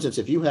 For instance,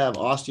 if you have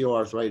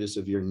osteoarthritis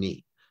of your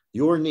knee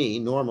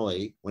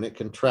normally, when it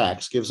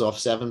contracts, gives off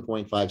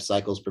 7.5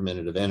 cycles per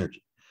minute of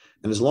energy.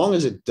 And as long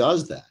as it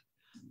does that,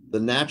 the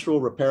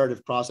natural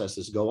reparative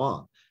processes go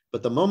on.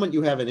 But the moment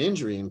you have an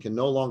injury and can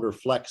no longer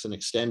flex and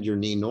extend your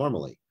knee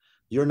normally,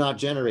 you're not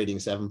generating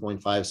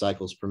 7.5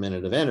 cycles per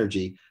minute of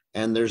energy,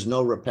 and there's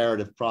no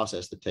reparative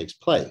process that takes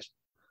place.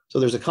 So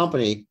there's a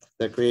company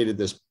that created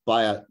this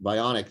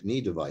bionic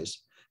knee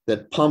device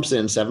that pumps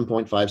in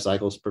 7.5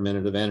 cycles per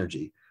minute of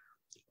energy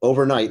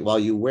overnight while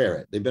you wear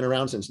it. They've been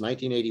around since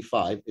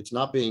 1985. It's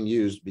not being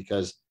used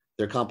because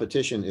their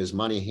competition is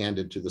money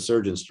handed to the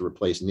surgeons to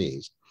replace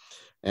knees.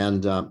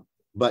 And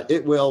but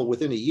it will,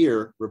 within a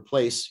year,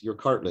 replace your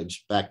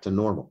cartilage back to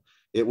normal.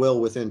 It will,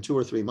 within 2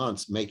 or 3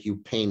 months, make you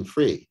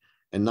pain-free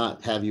and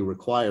not have you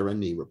require a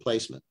knee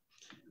replacement.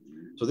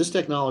 So this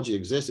technology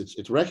exists.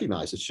 It's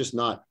recognized. It's just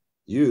not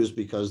used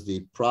because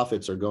the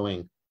profits are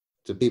going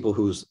to people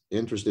who's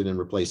interested in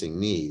replacing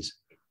knees,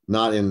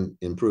 not in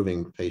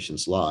improving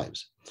patients'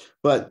 lives.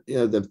 But you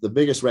know, the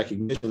biggest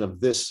recognition of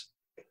this,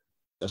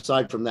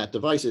 aside from that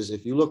device, is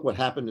if you look what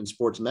happened in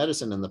sports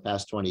medicine in the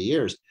past 20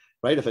 years,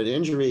 right? If a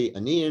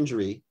knee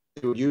injury,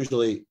 it would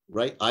usually,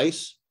 right,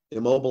 ice,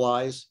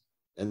 immobilize,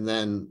 and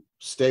then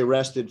stay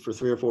rested for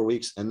 3 or 4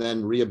 weeks and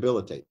then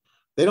rehabilitate.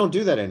 They don't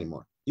do that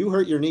anymore. You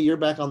hurt your knee, you're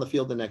back on the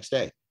field the next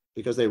day,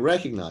 because they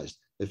recognized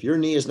if your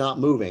knee is not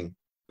moving,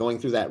 going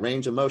through that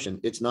range of motion,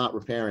 it's not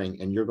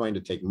repairing, and you're going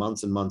to take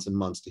months and months and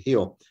months to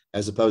heal,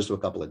 as opposed to a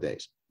couple of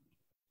days.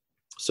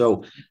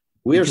 So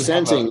we are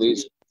sensing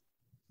these.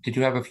 Did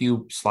you have a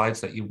few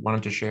slides that you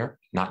wanted to share?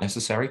 Not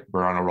necessary,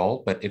 we're on a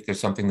roll, but if there's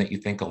something that you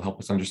think will help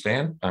us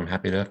understand, I'm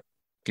happy to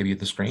give you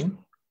the screen.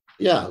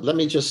 Yeah, let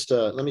me just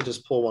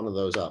pull one of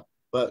those up.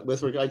 But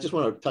with regard, I just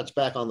want to touch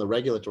back on the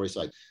regulatory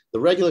side. The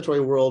regulatory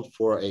world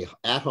for a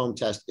at-home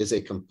test is a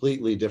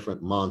completely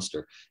different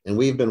monster. And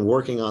we've been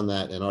working on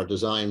that, and our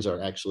designs are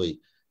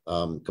actually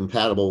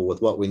compatible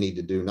with what we need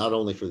to do, not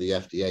only for the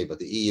FDA, but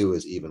the EU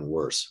is even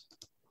worse.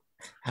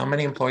 How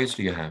many employees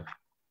do you have?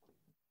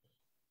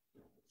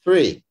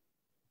 3.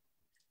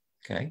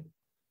 Okay.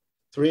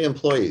 3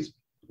 employees,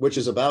 which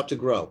is about to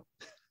grow.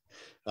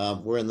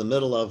 We're in the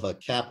middle of a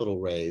capital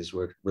raise.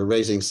 We're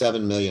raising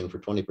 $7 million for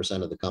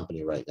 20% of the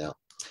company right now.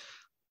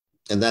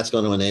 And that's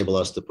going to enable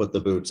us to put the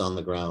boots on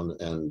the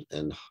ground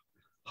and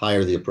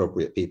hire the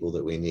appropriate people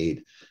that we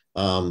need.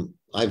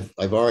 I've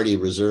already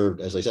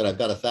reserved, as I said, I've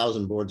got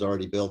 1,000 boards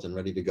already built and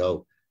ready to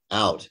go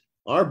out.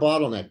 Our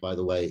bottleneck, by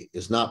the way,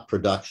 is not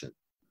production.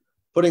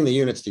 Putting the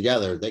units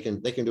together, they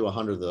can do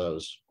 100 of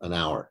those an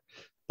hour,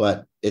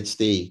 but it's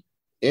the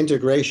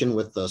integration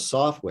with the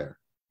software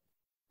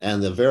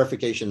and the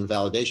verification and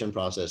validation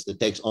process that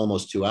takes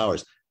almost 2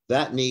 hours.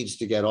 That needs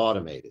to get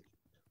automated,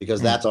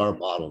 because that's our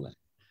bottleneck.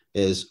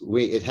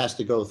 It has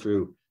to go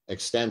through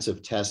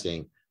extensive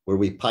testing where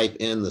we pipe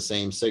in the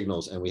same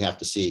signals, and we have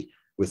to see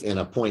within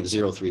a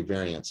 0.03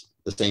 variance,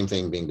 the same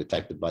thing being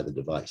detected by the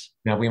device.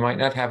 Now, we might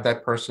not have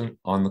that person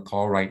on the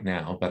call right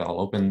now, but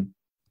I'll open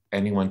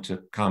anyone to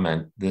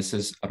comment. This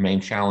is a main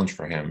challenge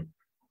for him.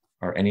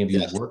 Are any of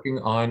you working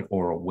on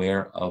or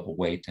aware of a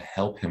way to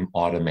help him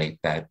automate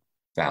that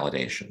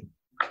validation?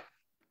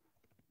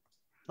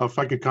 If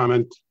I could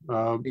comment,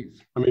 I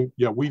mean,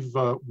 yeah, we've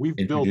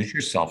Introduce built.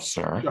 yourself,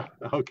 sir.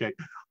 Okay,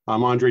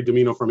 I'm Andre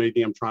Domino from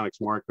ADM-Tronics.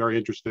 Mark, very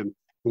interested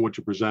in what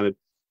you presented.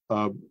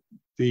 I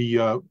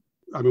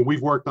mean,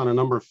 we've worked on a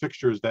number of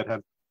fixtures that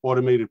have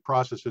automated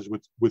processes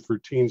with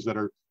routines that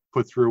are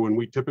put through, and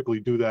we typically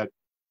do that,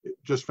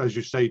 just as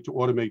you say, to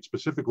automate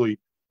specifically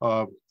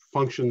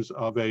functions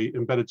of a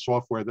embedded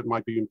software that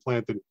might be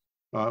implanted,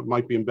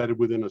 might be embedded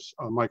within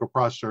a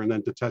microprocessor, and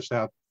then to test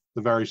out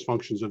the various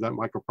functions of that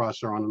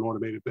microprocessor on an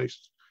automated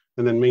basis,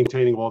 and then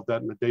maintaining all of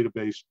that in the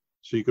database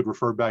so you could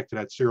refer back to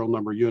that serial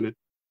number unit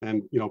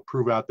and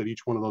prove out that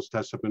each one of those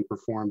tests have been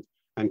performed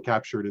and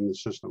captured in the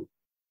system.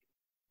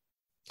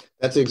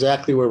 That's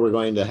exactly where we're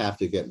going to have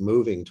to get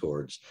moving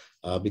towards,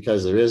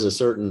 because there is a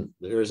certain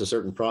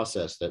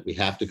process that we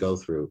have to go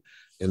through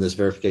in this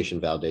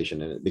verification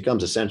validation, and it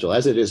becomes essential.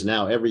 As it is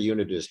now, every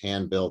unit is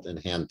hand built and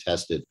hand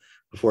tested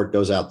before it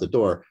goes out the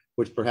door,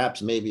 which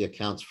perhaps maybe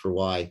accounts for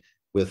why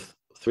with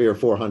 300 or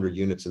 400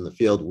 units in the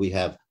field, we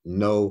have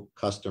no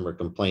customer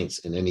complaints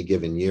in any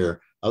given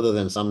year, other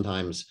than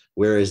sometimes,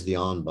 where is the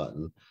on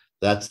button?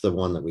 That's the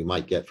one that we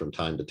might get from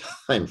time to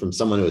time from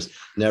someone who has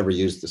never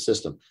used the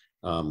system.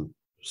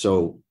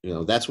 So,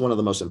 that's one of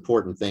the most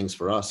important things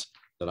for us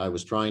that I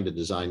was trying to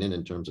design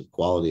in terms of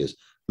quality, is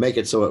make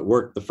it so it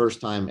worked the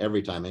first time,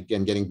 every time.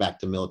 Again, getting back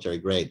to military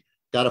grade,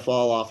 got to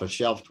fall off a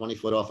shelf 20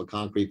 foot off a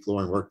concrete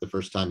floor and work the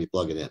first time you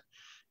plug it in.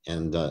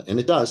 And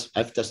it does.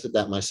 I've tested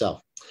that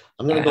myself.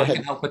 I'm going to go ahead. I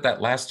can help with that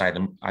last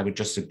item. I would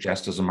just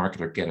suggest, as a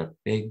marketer, get a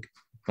big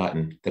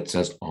button that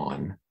says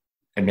on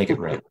and make it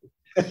red.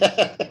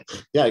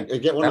 Yeah,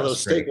 get one of those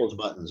Staples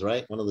buttons,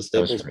 right? One of the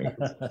Staples buttons.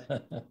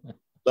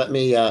 Let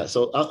me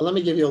let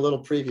me give you a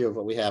little preview of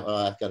what we have.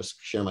 I've got to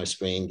share my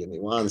screen. Give me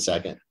 1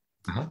 second.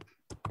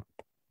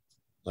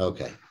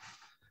 Okay,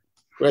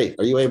 great.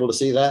 Are you able to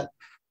see that?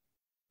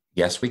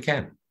 Yes, we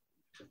can.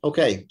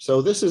 Okay,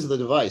 so this is the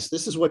device.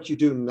 This is what you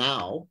do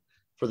now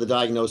for the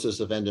diagnosis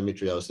of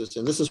endometriosis.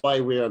 And this is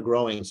why we are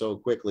growing so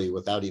quickly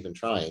without even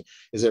trying,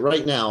 is that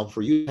right now,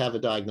 for you to have a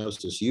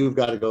diagnosis, you've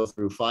got to go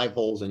through 5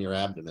 holes in your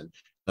abdomen,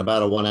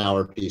 about a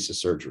 1-hour piece of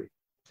surgery.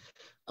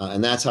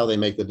 And that's how they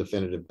make the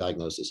definitive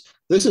diagnosis.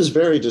 This is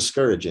very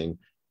discouraging,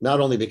 not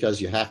only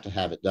because you have to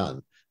have it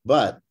done,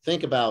 but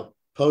think about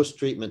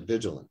post-treatment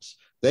vigilance.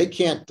 They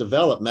can't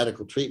develop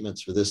medical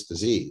treatments for this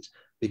disease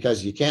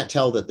because you can't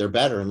tell that they're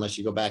better unless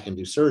you go back and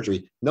do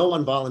surgery. No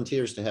one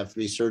volunteers to have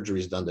 3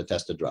 surgeries done to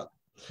test a drug.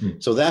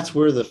 So that's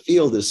where the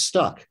field is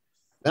stuck.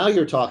 Now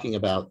you're talking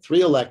about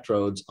 3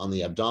 electrodes on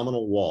the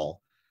abdominal wall,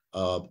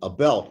 a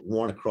belt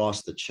worn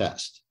across the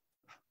chest.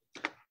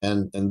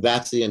 And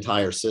that's the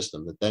entire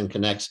system that then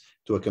connects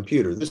to a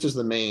computer. This is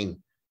the main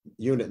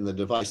unit in the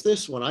device.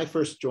 This, when I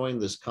first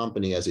joined this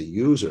company as a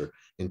user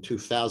in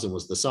 2000,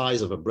 was the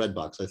size of a bread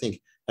box. I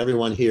think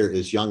everyone here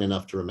is young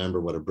enough to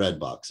remember what a bread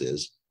box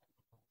is.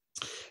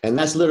 And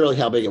that's literally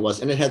how big it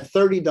was. And it had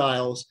 30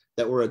 dials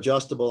that were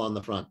adjustable on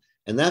the front.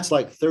 And that's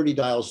like 30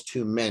 dials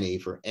too many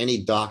for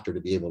any doctor to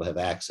be able to have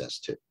access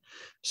to.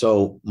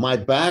 So my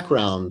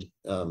background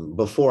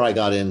before I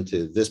got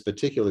into this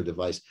particular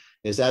device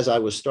is, as I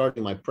was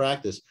starting my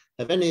practice,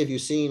 have any of you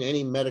seen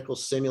any medical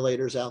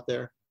simulators out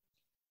there?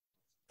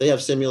 They have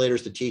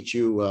simulators to teach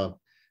you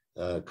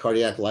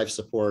cardiac life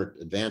support,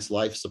 advanced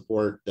life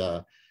support,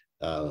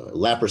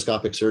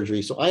 laparoscopic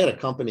surgery. So I had a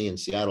company in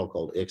Seattle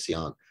called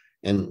Ixion,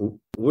 and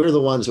we're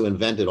the ones who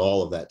invented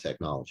all of that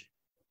technology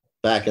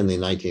back in the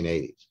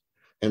 1980s.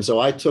 And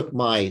so I took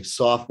my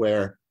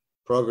software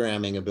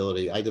programming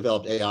ability, I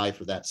developed AI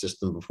for that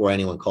system before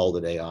anyone called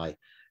it AI,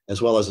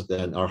 as well as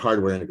then our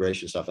hardware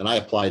integration stuff. And I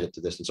applied it to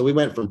this. And so we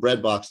went from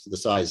bread box to the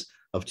size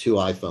of 2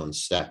 iPhones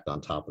stacked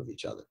on top of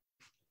each other.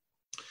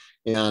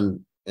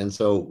 And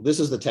so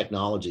this is the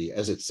technology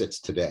as it sits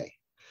today.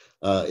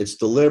 It's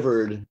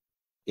delivered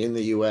in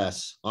the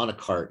US on a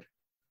cart,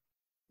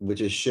 which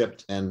is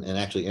shipped and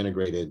actually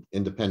integrated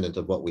independent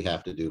of what we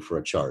have to do for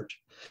a charge.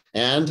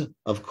 And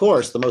of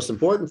course, the most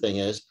important thing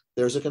is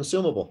there's a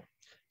consumable.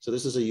 So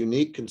this is a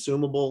unique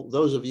consumable.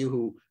 Those of you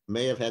who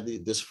may have had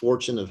this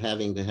fortune of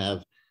having to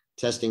have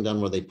testing done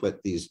where they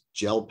put these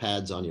gel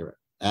pads on your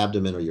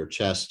abdomen or your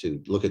chest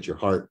to look at your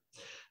heart.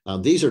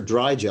 These are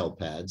dry gel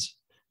pads.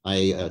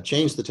 I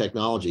changed the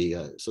technology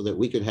so that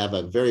we could have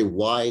a very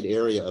wide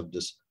area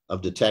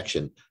of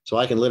detection. So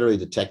I can literally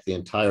detect the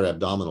entire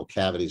abdominal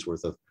cavity's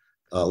worth of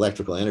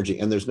electrical energy.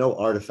 And there's no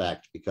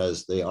artifact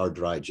because they are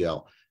dry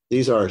gel.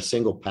 These are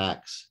single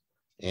packs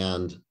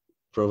and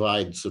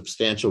provide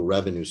substantial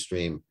revenue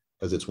stream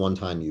because it's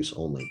one-time use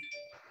only.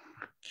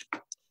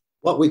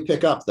 What we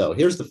pick up though,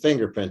 here's the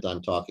fingerprint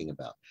I'm talking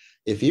about.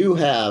 If you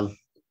have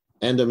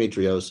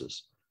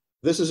endometriosis,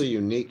 this is a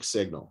unique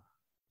signal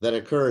that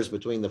occurs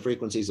between the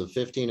frequencies of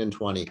 15 and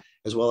 20,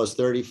 as well as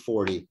 30,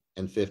 40,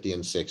 and 50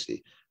 and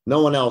 60.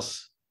 No one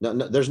else,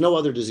 there's no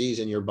other disease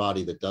in your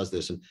body that does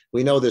this. And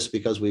we know this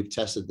because we've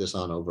tested this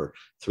on over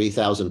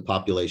 3,000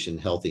 population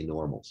healthy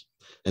normals.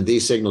 And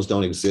these signals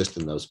don't exist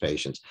in those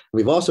patients.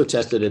 We've also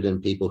tested it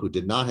in people who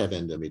did not have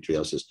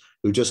endometriosis,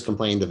 who just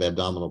complained of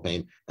abdominal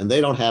pain, and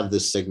they don't have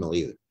this signal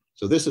either.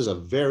 So this is a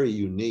very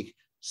unique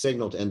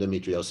signal to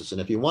endometriosis.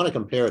 And if you want to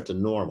compare it to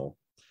normal,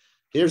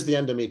 here's the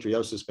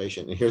endometriosis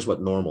patient, and here's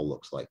what normal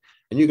looks like.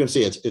 And you can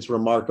see it's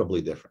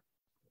remarkably different.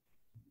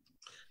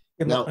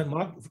 Now,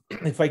 Mark,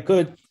 if I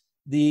could,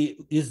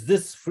 is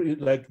this free,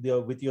 like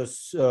with your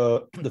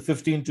the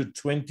 15 to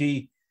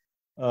 20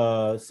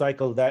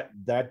 cycle,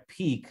 that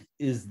peak,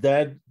 is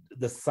that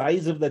the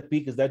size of that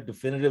peak, is that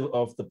definitive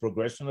of the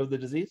progression of the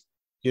disease?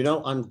 You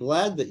know, I'm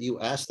glad that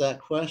you asked that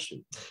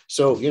question.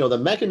 So, you know, the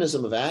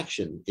mechanism of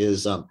action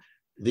is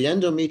the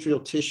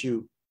endometrial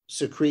tissue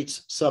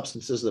secretes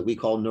substances that we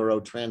call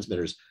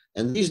neurotransmitters.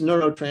 And these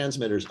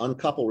neurotransmitters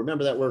uncouple,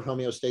 remember that word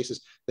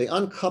homeostasis? They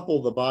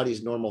uncouple the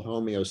body's normal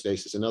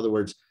homeostasis. In other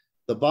words,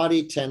 the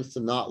body tends to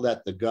not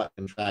let the gut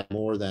contract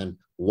more than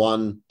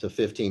 1 to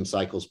 15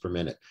 cycles per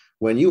minute.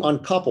 When you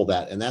uncouple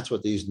that, and that's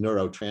what these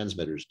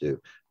neurotransmitters do,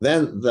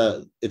 then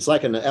it's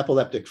like an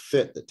epileptic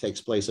fit that takes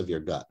place of your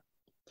gut.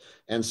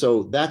 And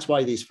so that's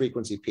why these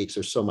frequency peaks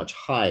are so much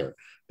higher,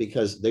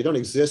 because they don't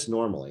exist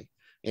normally.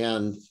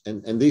 And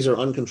these are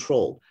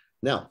uncontrolled.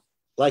 Now,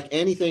 like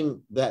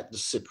anything that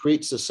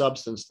secretes a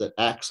substance that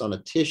acts on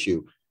a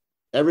tissue,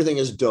 everything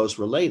is dose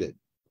related.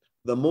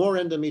 The more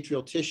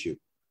endometrial tissue,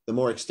 the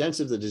more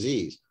extensive the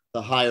disease,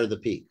 the higher the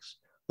peaks,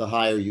 the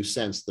higher you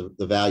sense the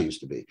values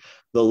to be.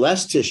 The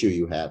less tissue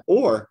you have,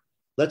 or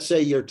let's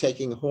say you're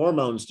taking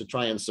hormones to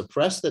try and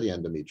suppress the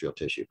endometrial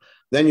tissue,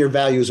 then your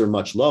values are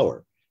much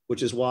lower,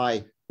 which is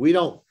why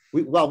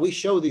while we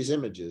show these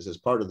images as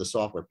part of the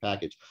software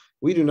package,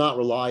 we do not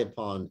rely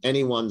upon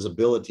anyone's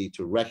ability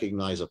to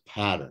recognize a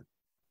pattern.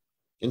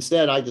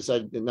 Instead, I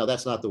decided, no,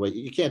 that's not the way.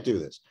 You can't do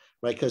this,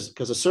 right?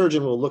 Because a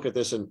surgeon will look at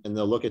this and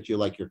they'll look at you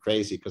like you're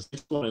crazy because they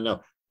just want to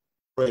know,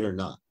 right or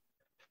not.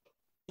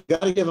 You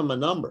got to give them a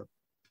number.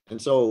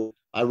 And so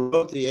I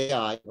wrote the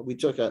AI. We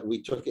took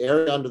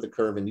area under the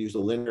curve and used a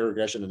linear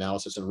regression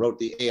analysis and wrote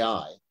the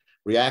AI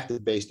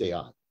reactive-based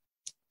AI.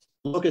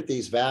 Look at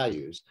these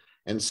values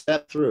and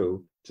step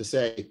through to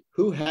say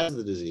who has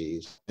the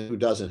disease and who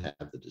doesn't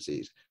have the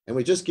disease. And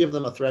we just give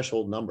them a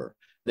threshold number.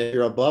 And if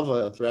you're above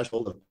a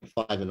threshold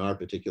of 5 in our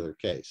particular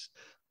case,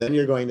 then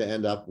you're going to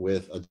end up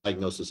with a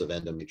diagnosis of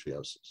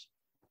endometriosis.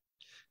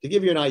 To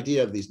give you an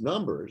idea of these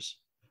numbers,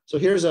 so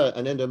here's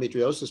an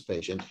endometriosis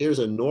patient, here's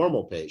a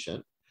normal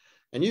patient,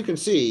 and you can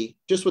see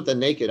just with the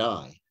naked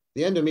eye,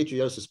 the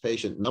endometriosis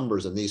patient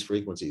numbers in these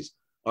frequencies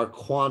are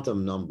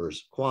quantum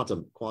numbers,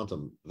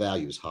 quantum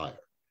values higher.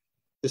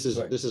 This is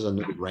a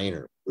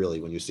no-brainer,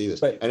 really, when you see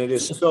this, and it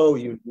is so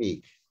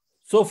unique.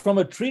 So from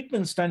a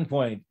treatment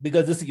standpoint,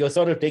 because this you're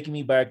sort of taking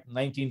me back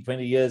 19,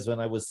 20 years when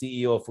I was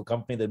CEO of a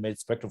company that made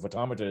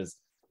spectrophotometers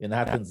in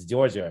Athens,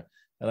 Georgia.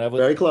 And I was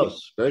very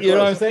close. You know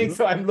what I'm saying?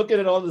 So I'm looking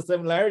at all the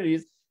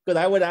similarities, because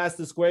I would ask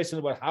this question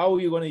about how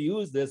are you going to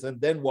use this and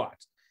then what?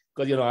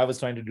 Because, you know, I was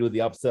trying to do the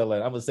upsell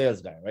and I'm a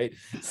sales guy, right?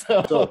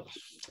 So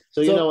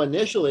you know,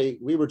 initially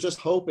we were just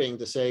hoping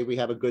to say we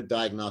have a good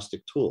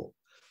diagnostic tool.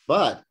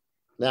 But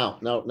now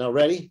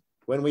ready?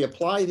 When we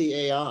apply the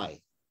AI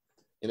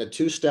in a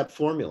 2-step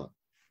formula,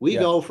 we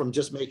go from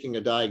just making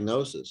a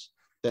diagnosis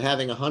to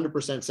having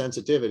 100%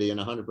 sensitivity and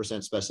 100%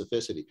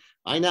 specificity.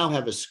 I now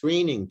have a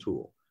screening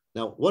tool.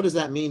 Now, what does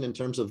that mean in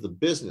terms of the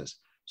business?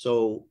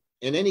 So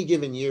in any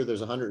given year, there's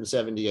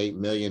 178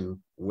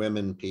 million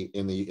women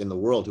in the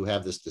world who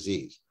have this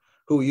disease,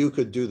 who you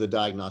could do the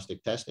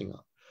diagnostic testing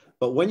on.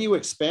 But when you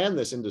expand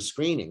this into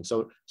screening,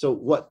 so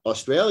what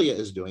Australia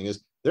is doing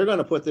is they're going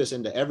to put this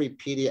into every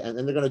and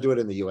they're going to do it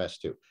in the US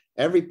too.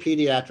 Every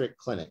pediatric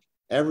clinic,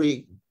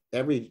 every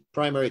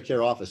primary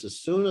care office, as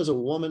soon as a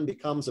woman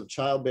becomes of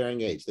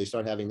childbearing age, they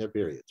start having their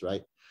periods,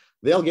 right?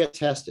 They'll get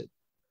tested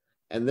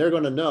and they're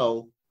going to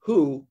know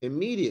who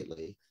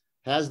immediately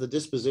has the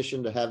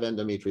disposition to have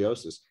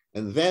endometriosis,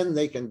 and then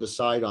they can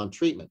decide on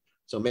treatment.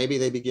 So maybe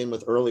they begin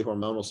with early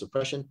hormonal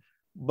suppression,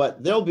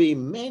 but there'll be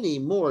many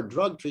more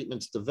drug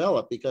treatments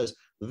developed because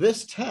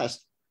this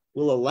test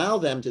will allow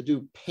them to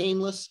do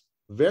painless,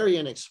 very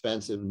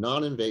inexpensive,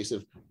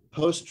 non-invasive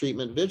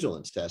post-treatment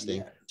vigilance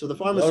testing. So the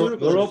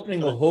pharmaceutical we're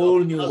opening a whole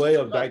new way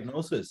of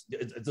diagnosis.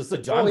 It's just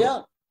a genre. Oh,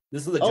 yeah.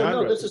 This is a genre.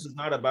 No, this is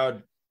not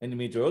about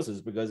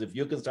endometriosis, because if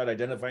you can start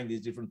identifying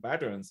these different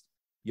patterns,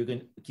 you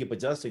can keep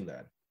adjusting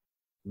that.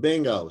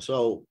 Bingo.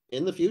 So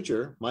in the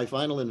future, my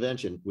final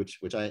invention, which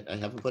I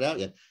haven't put out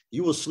yet,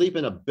 you will sleep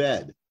in a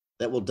bed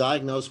that will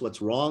diagnose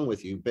what's wrong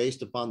with you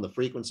based upon the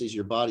frequencies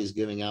your body's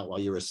giving out while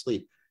you're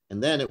asleep.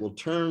 And then it will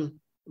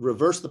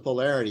reverse the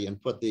polarity and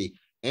put the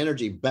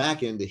energy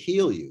back in to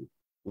heal you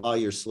while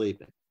you're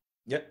sleeping.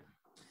 Yep.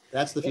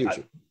 That's the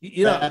future.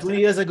 You know, 20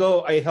 years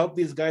ago, I helped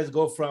these guys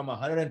go from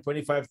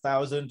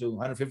 125,000 to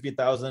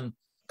 150,000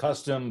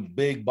 custom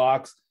big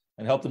box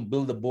and help them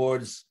build the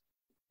boards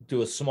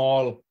to a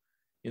small,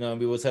 you know,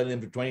 we were selling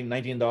them for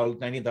 $19,000,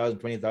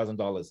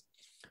 $20,000.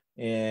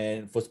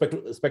 And for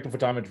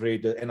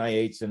spectrophotometry to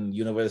NIH and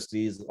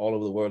universities all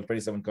over the world,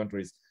 27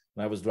 countries.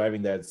 And I was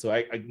driving that.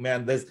 So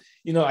man, there's,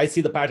 you know, I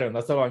see the pattern.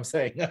 That's all I'm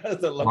saying.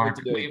 Mark,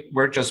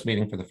 we're just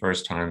meeting for the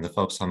first time. The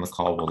folks on the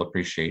call will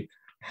appreciate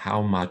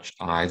how much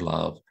I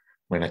love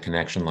when a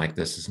connection like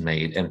this is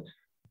made. And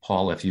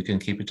Paul, if you can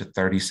keep it to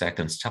 30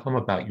 seconds, tell them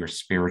about your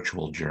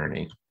spiritual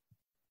journey.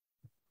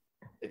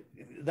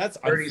 That's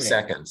 30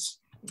 seconds.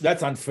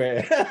 That's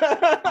unfair.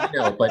 I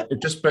know, but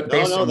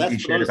based on what you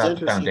shared about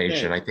the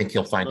foundation, I think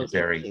you'll find it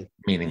very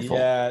meaningful.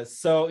 Yeah.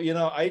 So, you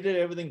know, I did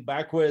everything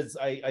backwards.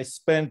 I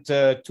spent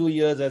 2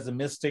 years as a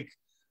mystic,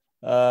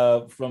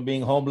 from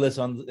being homeless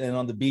on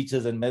the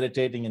beaches and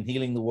meditating and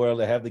healing the world.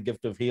 I have the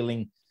gift of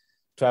healing.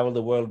 Traveled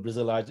the world,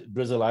 Brazil,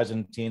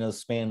 Argentina,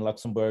 Spain,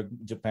 Luxembourg,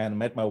 Japan.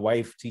 Met my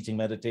wife teaching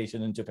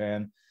meditation in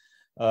Japan.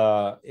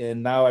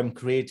 And now I'm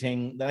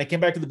creating. Then I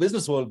came back to the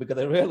business world because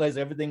I realized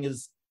everything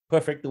is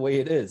perfect the way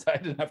it is. I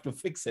didn't have to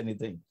fix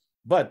anything,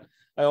 but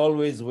I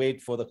always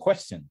wait for the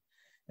question.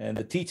 And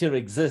the teacher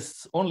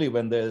exists only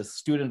when the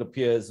student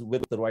appears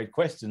with the right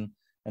question,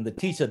 and the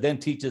teacher then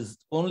teaches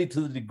only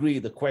to the degree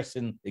the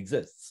question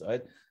exists,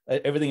 right?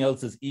 Everything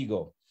else is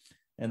ego.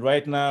 And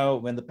right now,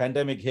 when the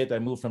pandemic hit, I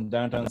moved from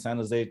downtown San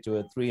Jose to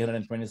a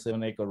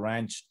 327-acre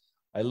ranch.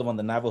 I live on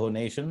the Navajo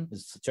Nation.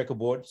 It's a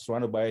checkerboard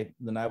surrounded by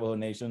the Navajo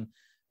Nation,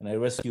 and I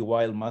rescue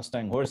wild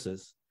Mustang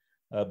horses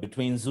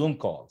between Zoom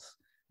calls.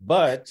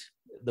 But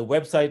the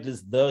website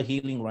is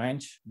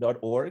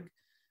thehealingranch.org.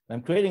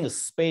 I'm creating a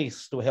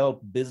space to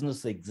help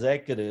business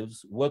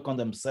executives work on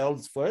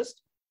themselves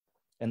first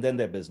and then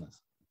their business.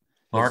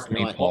 Mark,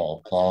 me,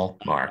 Paul,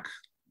 Mark.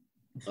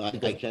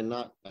 I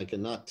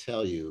cannot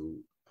tell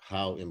you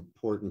how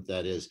important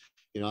that is.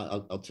 You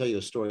know, I'll tell you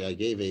a story. I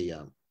gave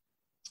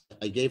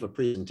a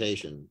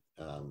presentation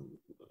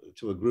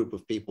to a group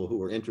of people who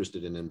were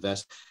interested in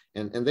invest,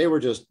 and they were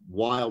just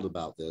wild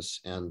about this.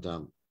 And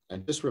I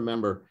just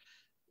remember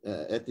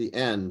at the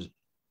end,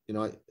 you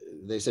know,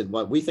 they said,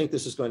 well, we think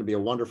this is going to be a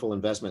wonderful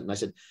investment. And I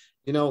said,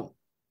 you know,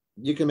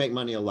 you can make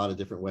money a lot of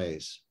different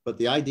ways, but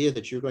the idea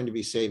that you're going to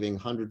be saving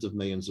hundreds of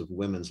millions of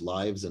women's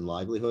lives and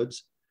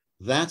livelihoods,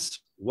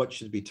 that's what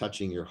should be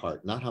touching your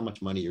heart, not how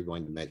much money you're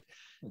going to make.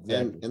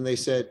 Exactly. And they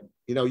said,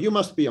 you know, you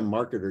must be a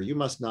marketer. You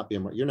must not be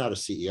you're not a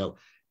CEO.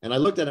 And I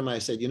looked at him and I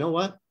said, you know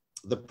what?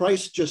 The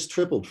price just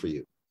tripled for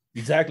you.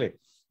 Exactly.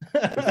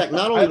 In fact,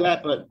 not only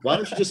that, but why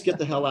don't you just get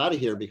the hell out of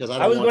here? Because I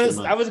don't want your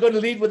money. I was going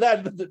to lead with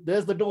that.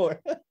 There's the door.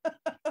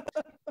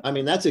 I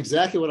mean, that's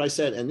exactly what I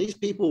said. And these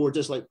people were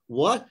just like,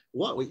 what?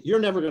 You're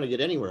never going to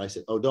get anywhere. I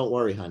said, oh, don't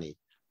worry, honey.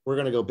 We're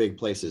going to go big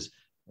places,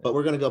 but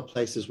we're going to go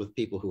places with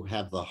people who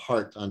have the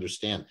heart to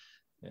understand.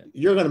 Yeah.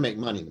 You're going to make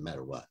money no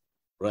matter what,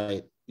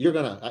 right?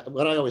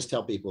 What I always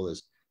tell people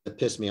is, that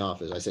pissed me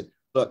off is I said,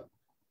 look,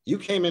 you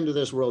came into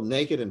this world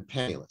naked and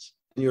penniless,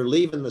 and you're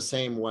leaving the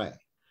same way.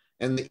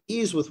 And the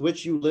ease with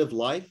which you live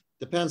life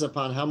depends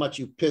upon how much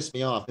you piss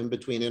me off in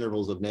between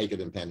intervals of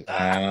naked and penniless.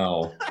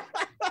 Wow.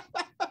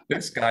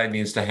 This guy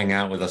needs to hang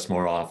out with us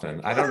more often.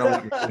 I don't know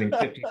what you're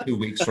doing 52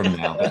 weeks from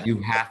now, but you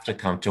have to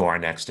come to our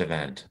next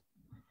event.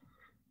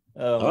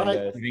 Oh, all right.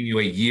 I'm giving you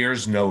a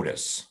year's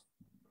notice.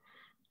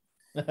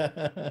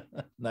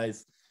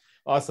 Nice.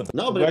 Awesome.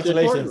 No, but it's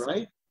important,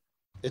 right?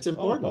 It's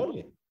important. Oh,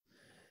 totally.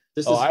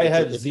 I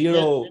have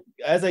zero.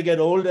 As I get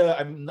older,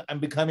 I'm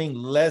becoming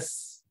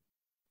less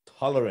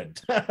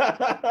tolerant.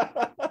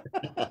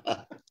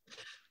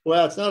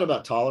 Well, it's not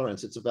about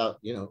tolerance. It's about,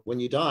 you know, when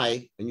you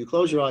die and you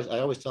close your eyes. I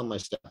always tell my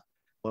staff,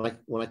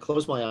 when I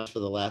close my eyes for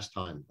the last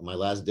time, on my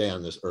last day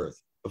on this earth,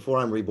 before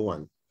I'm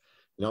reborn,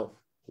 you know,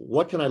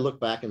 what can I look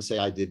back and say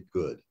I did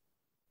good?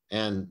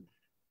 And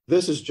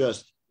this is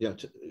just, you know,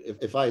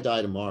 if I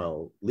die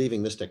tomorrow,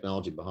 leaving this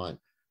technology behind,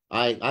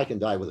 I can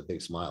die with a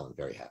big smile and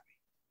very happy.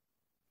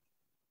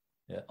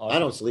 Yeah, awesome. I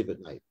don't sleep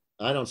at night.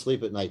 I don't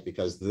sleep at night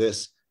because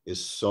this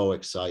is so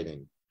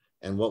exciting.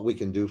 And what we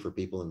can do for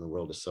people in the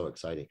world is so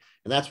exciting.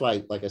 And that's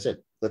why, like I said,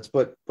 let's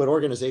put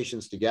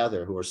organizations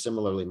together who are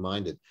similarly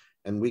minded,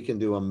 and we can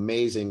do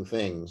amazing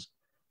things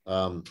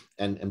and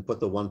put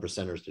the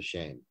 1%ers to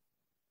shame.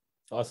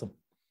 Awesome.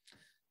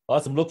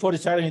 Awesome. Look forward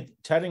to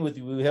chatting with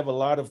you. We have a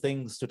lot of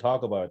things to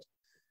talk about.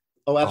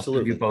 Oh,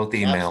 absolutely. I'll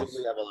give you both emails.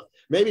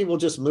 Maybe we'll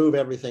just move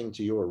everything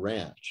to your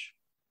ranch.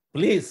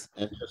 Please.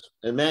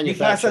 And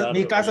manufacture.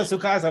 Mi casa, su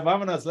casa.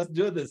 Vámonos. Let's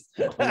do this.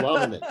 I'm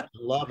loving it. I'm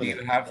loving it.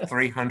 Do you have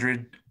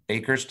 300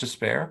 acres to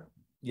spare?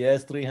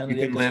 Yes, 300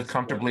 You can live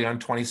comfortably on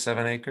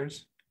 27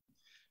 acres?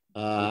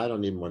 I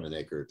don't need more than an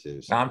acre or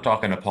two. So. Now I'm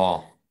talking to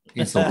Paul.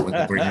 He's the one with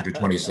the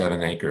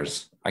 327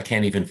 acres. I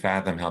can't even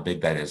fathom how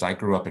big that is. I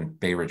grew up in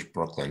Bay Ridge,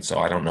 Brooklyn, so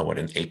I don't know what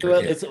an acre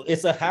is.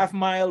 It's a half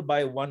mile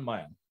by 1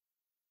 mile.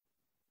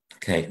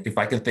 Okay, if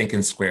I can think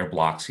in square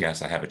blocks,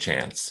 yes, I have a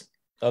chance.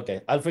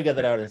 Okay, I'll figure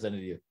that out and send it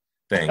to you.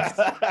 Thanks.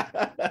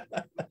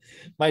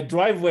 My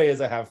driveway is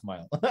a half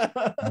mile.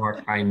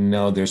 Mark, I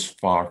know there's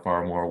far,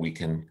 far more we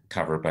can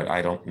cover, but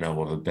I don't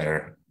know of a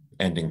better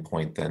ending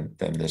point than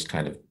this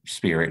kind of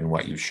spirit and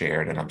what you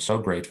shared. And I'm so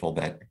grateful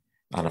that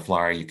on a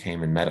flyer you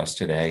came and met us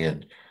today,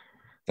 and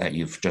that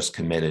you've just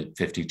committed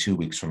 52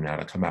 weeks from now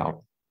to come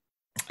out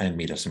and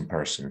meet us in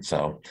person.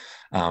 So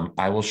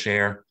I will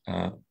share,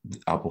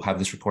 I'll have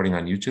this recording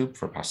on YouTube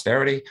for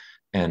posterity,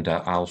 and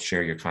I'll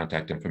share your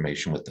contact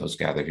information with those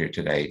gathered here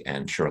today.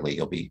 And surely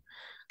you'll be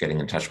getting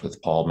in touch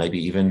with Paul,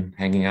 maybe even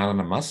hanging out on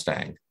a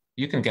Mustang.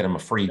 You can get him a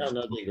free ride,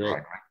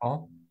 right,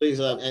 Paul? Please,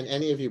 and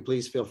any of you,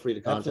 please feel free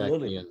to contact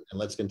me, and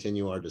let's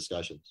continue our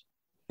discussions.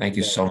 Thank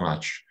you so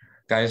much.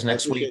 Guys,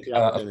 next week,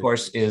 of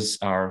course, is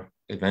our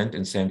event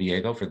in San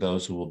Diego for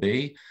those who will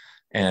be.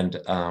 And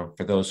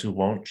for those who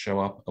won't show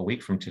up a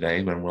week from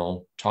today, when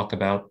we'll talk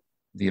about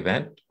the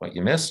event, what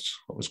you missed,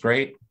 what was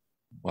great,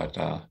 what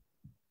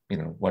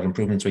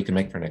improvements we can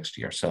make for next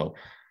year. So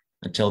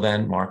until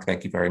then, Mark,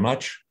 thank you very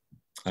much.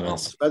 And I'll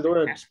spread the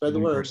word. Spread the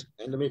word.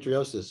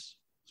 Endometriosis.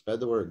 Spread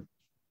the word.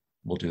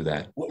 We'll do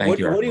that. Thank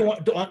you. What do you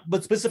want to,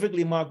 but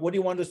specifically, Mark, what do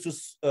you want us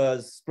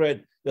to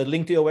spread? The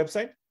link to your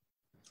website?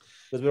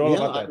 Because we're all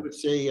about that.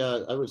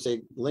 I would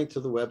say link to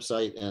the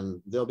website,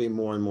 and there'll be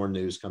more and more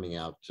news coming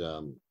out.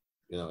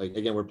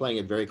 Again, we're playing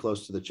it very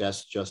close to the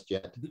chest just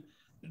yet.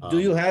 Do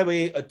you have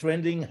a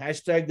trending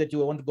hashtag that you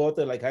want to go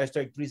to, like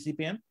hashtag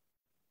 3CPN?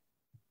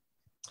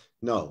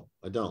 No,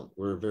 I don't.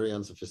 We're very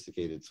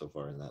unsophisticated so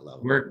far in that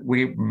level.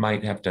 We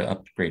might have to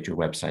upgrade your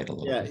website a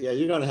little bit. Yeah,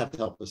 you're going to have to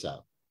help us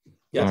out.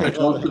 Yeah, right.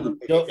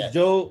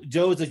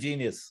 Joe's a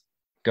genius.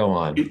 Go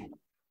on.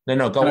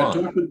 No, go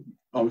on.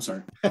 I'm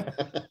sorry.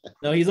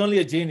 No, he's only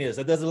a genius.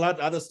 There's a lot of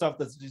other stuff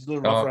that's just a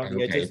little rough around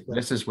the edges.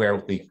 This is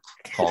where the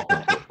call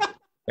comes.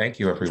 Thank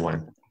you,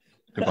 everyone.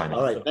 Goodbye now.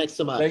 All right. Thanks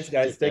so much. Thanks,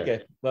 guys. Take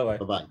care. Bye-bye.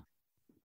 Bye-bye.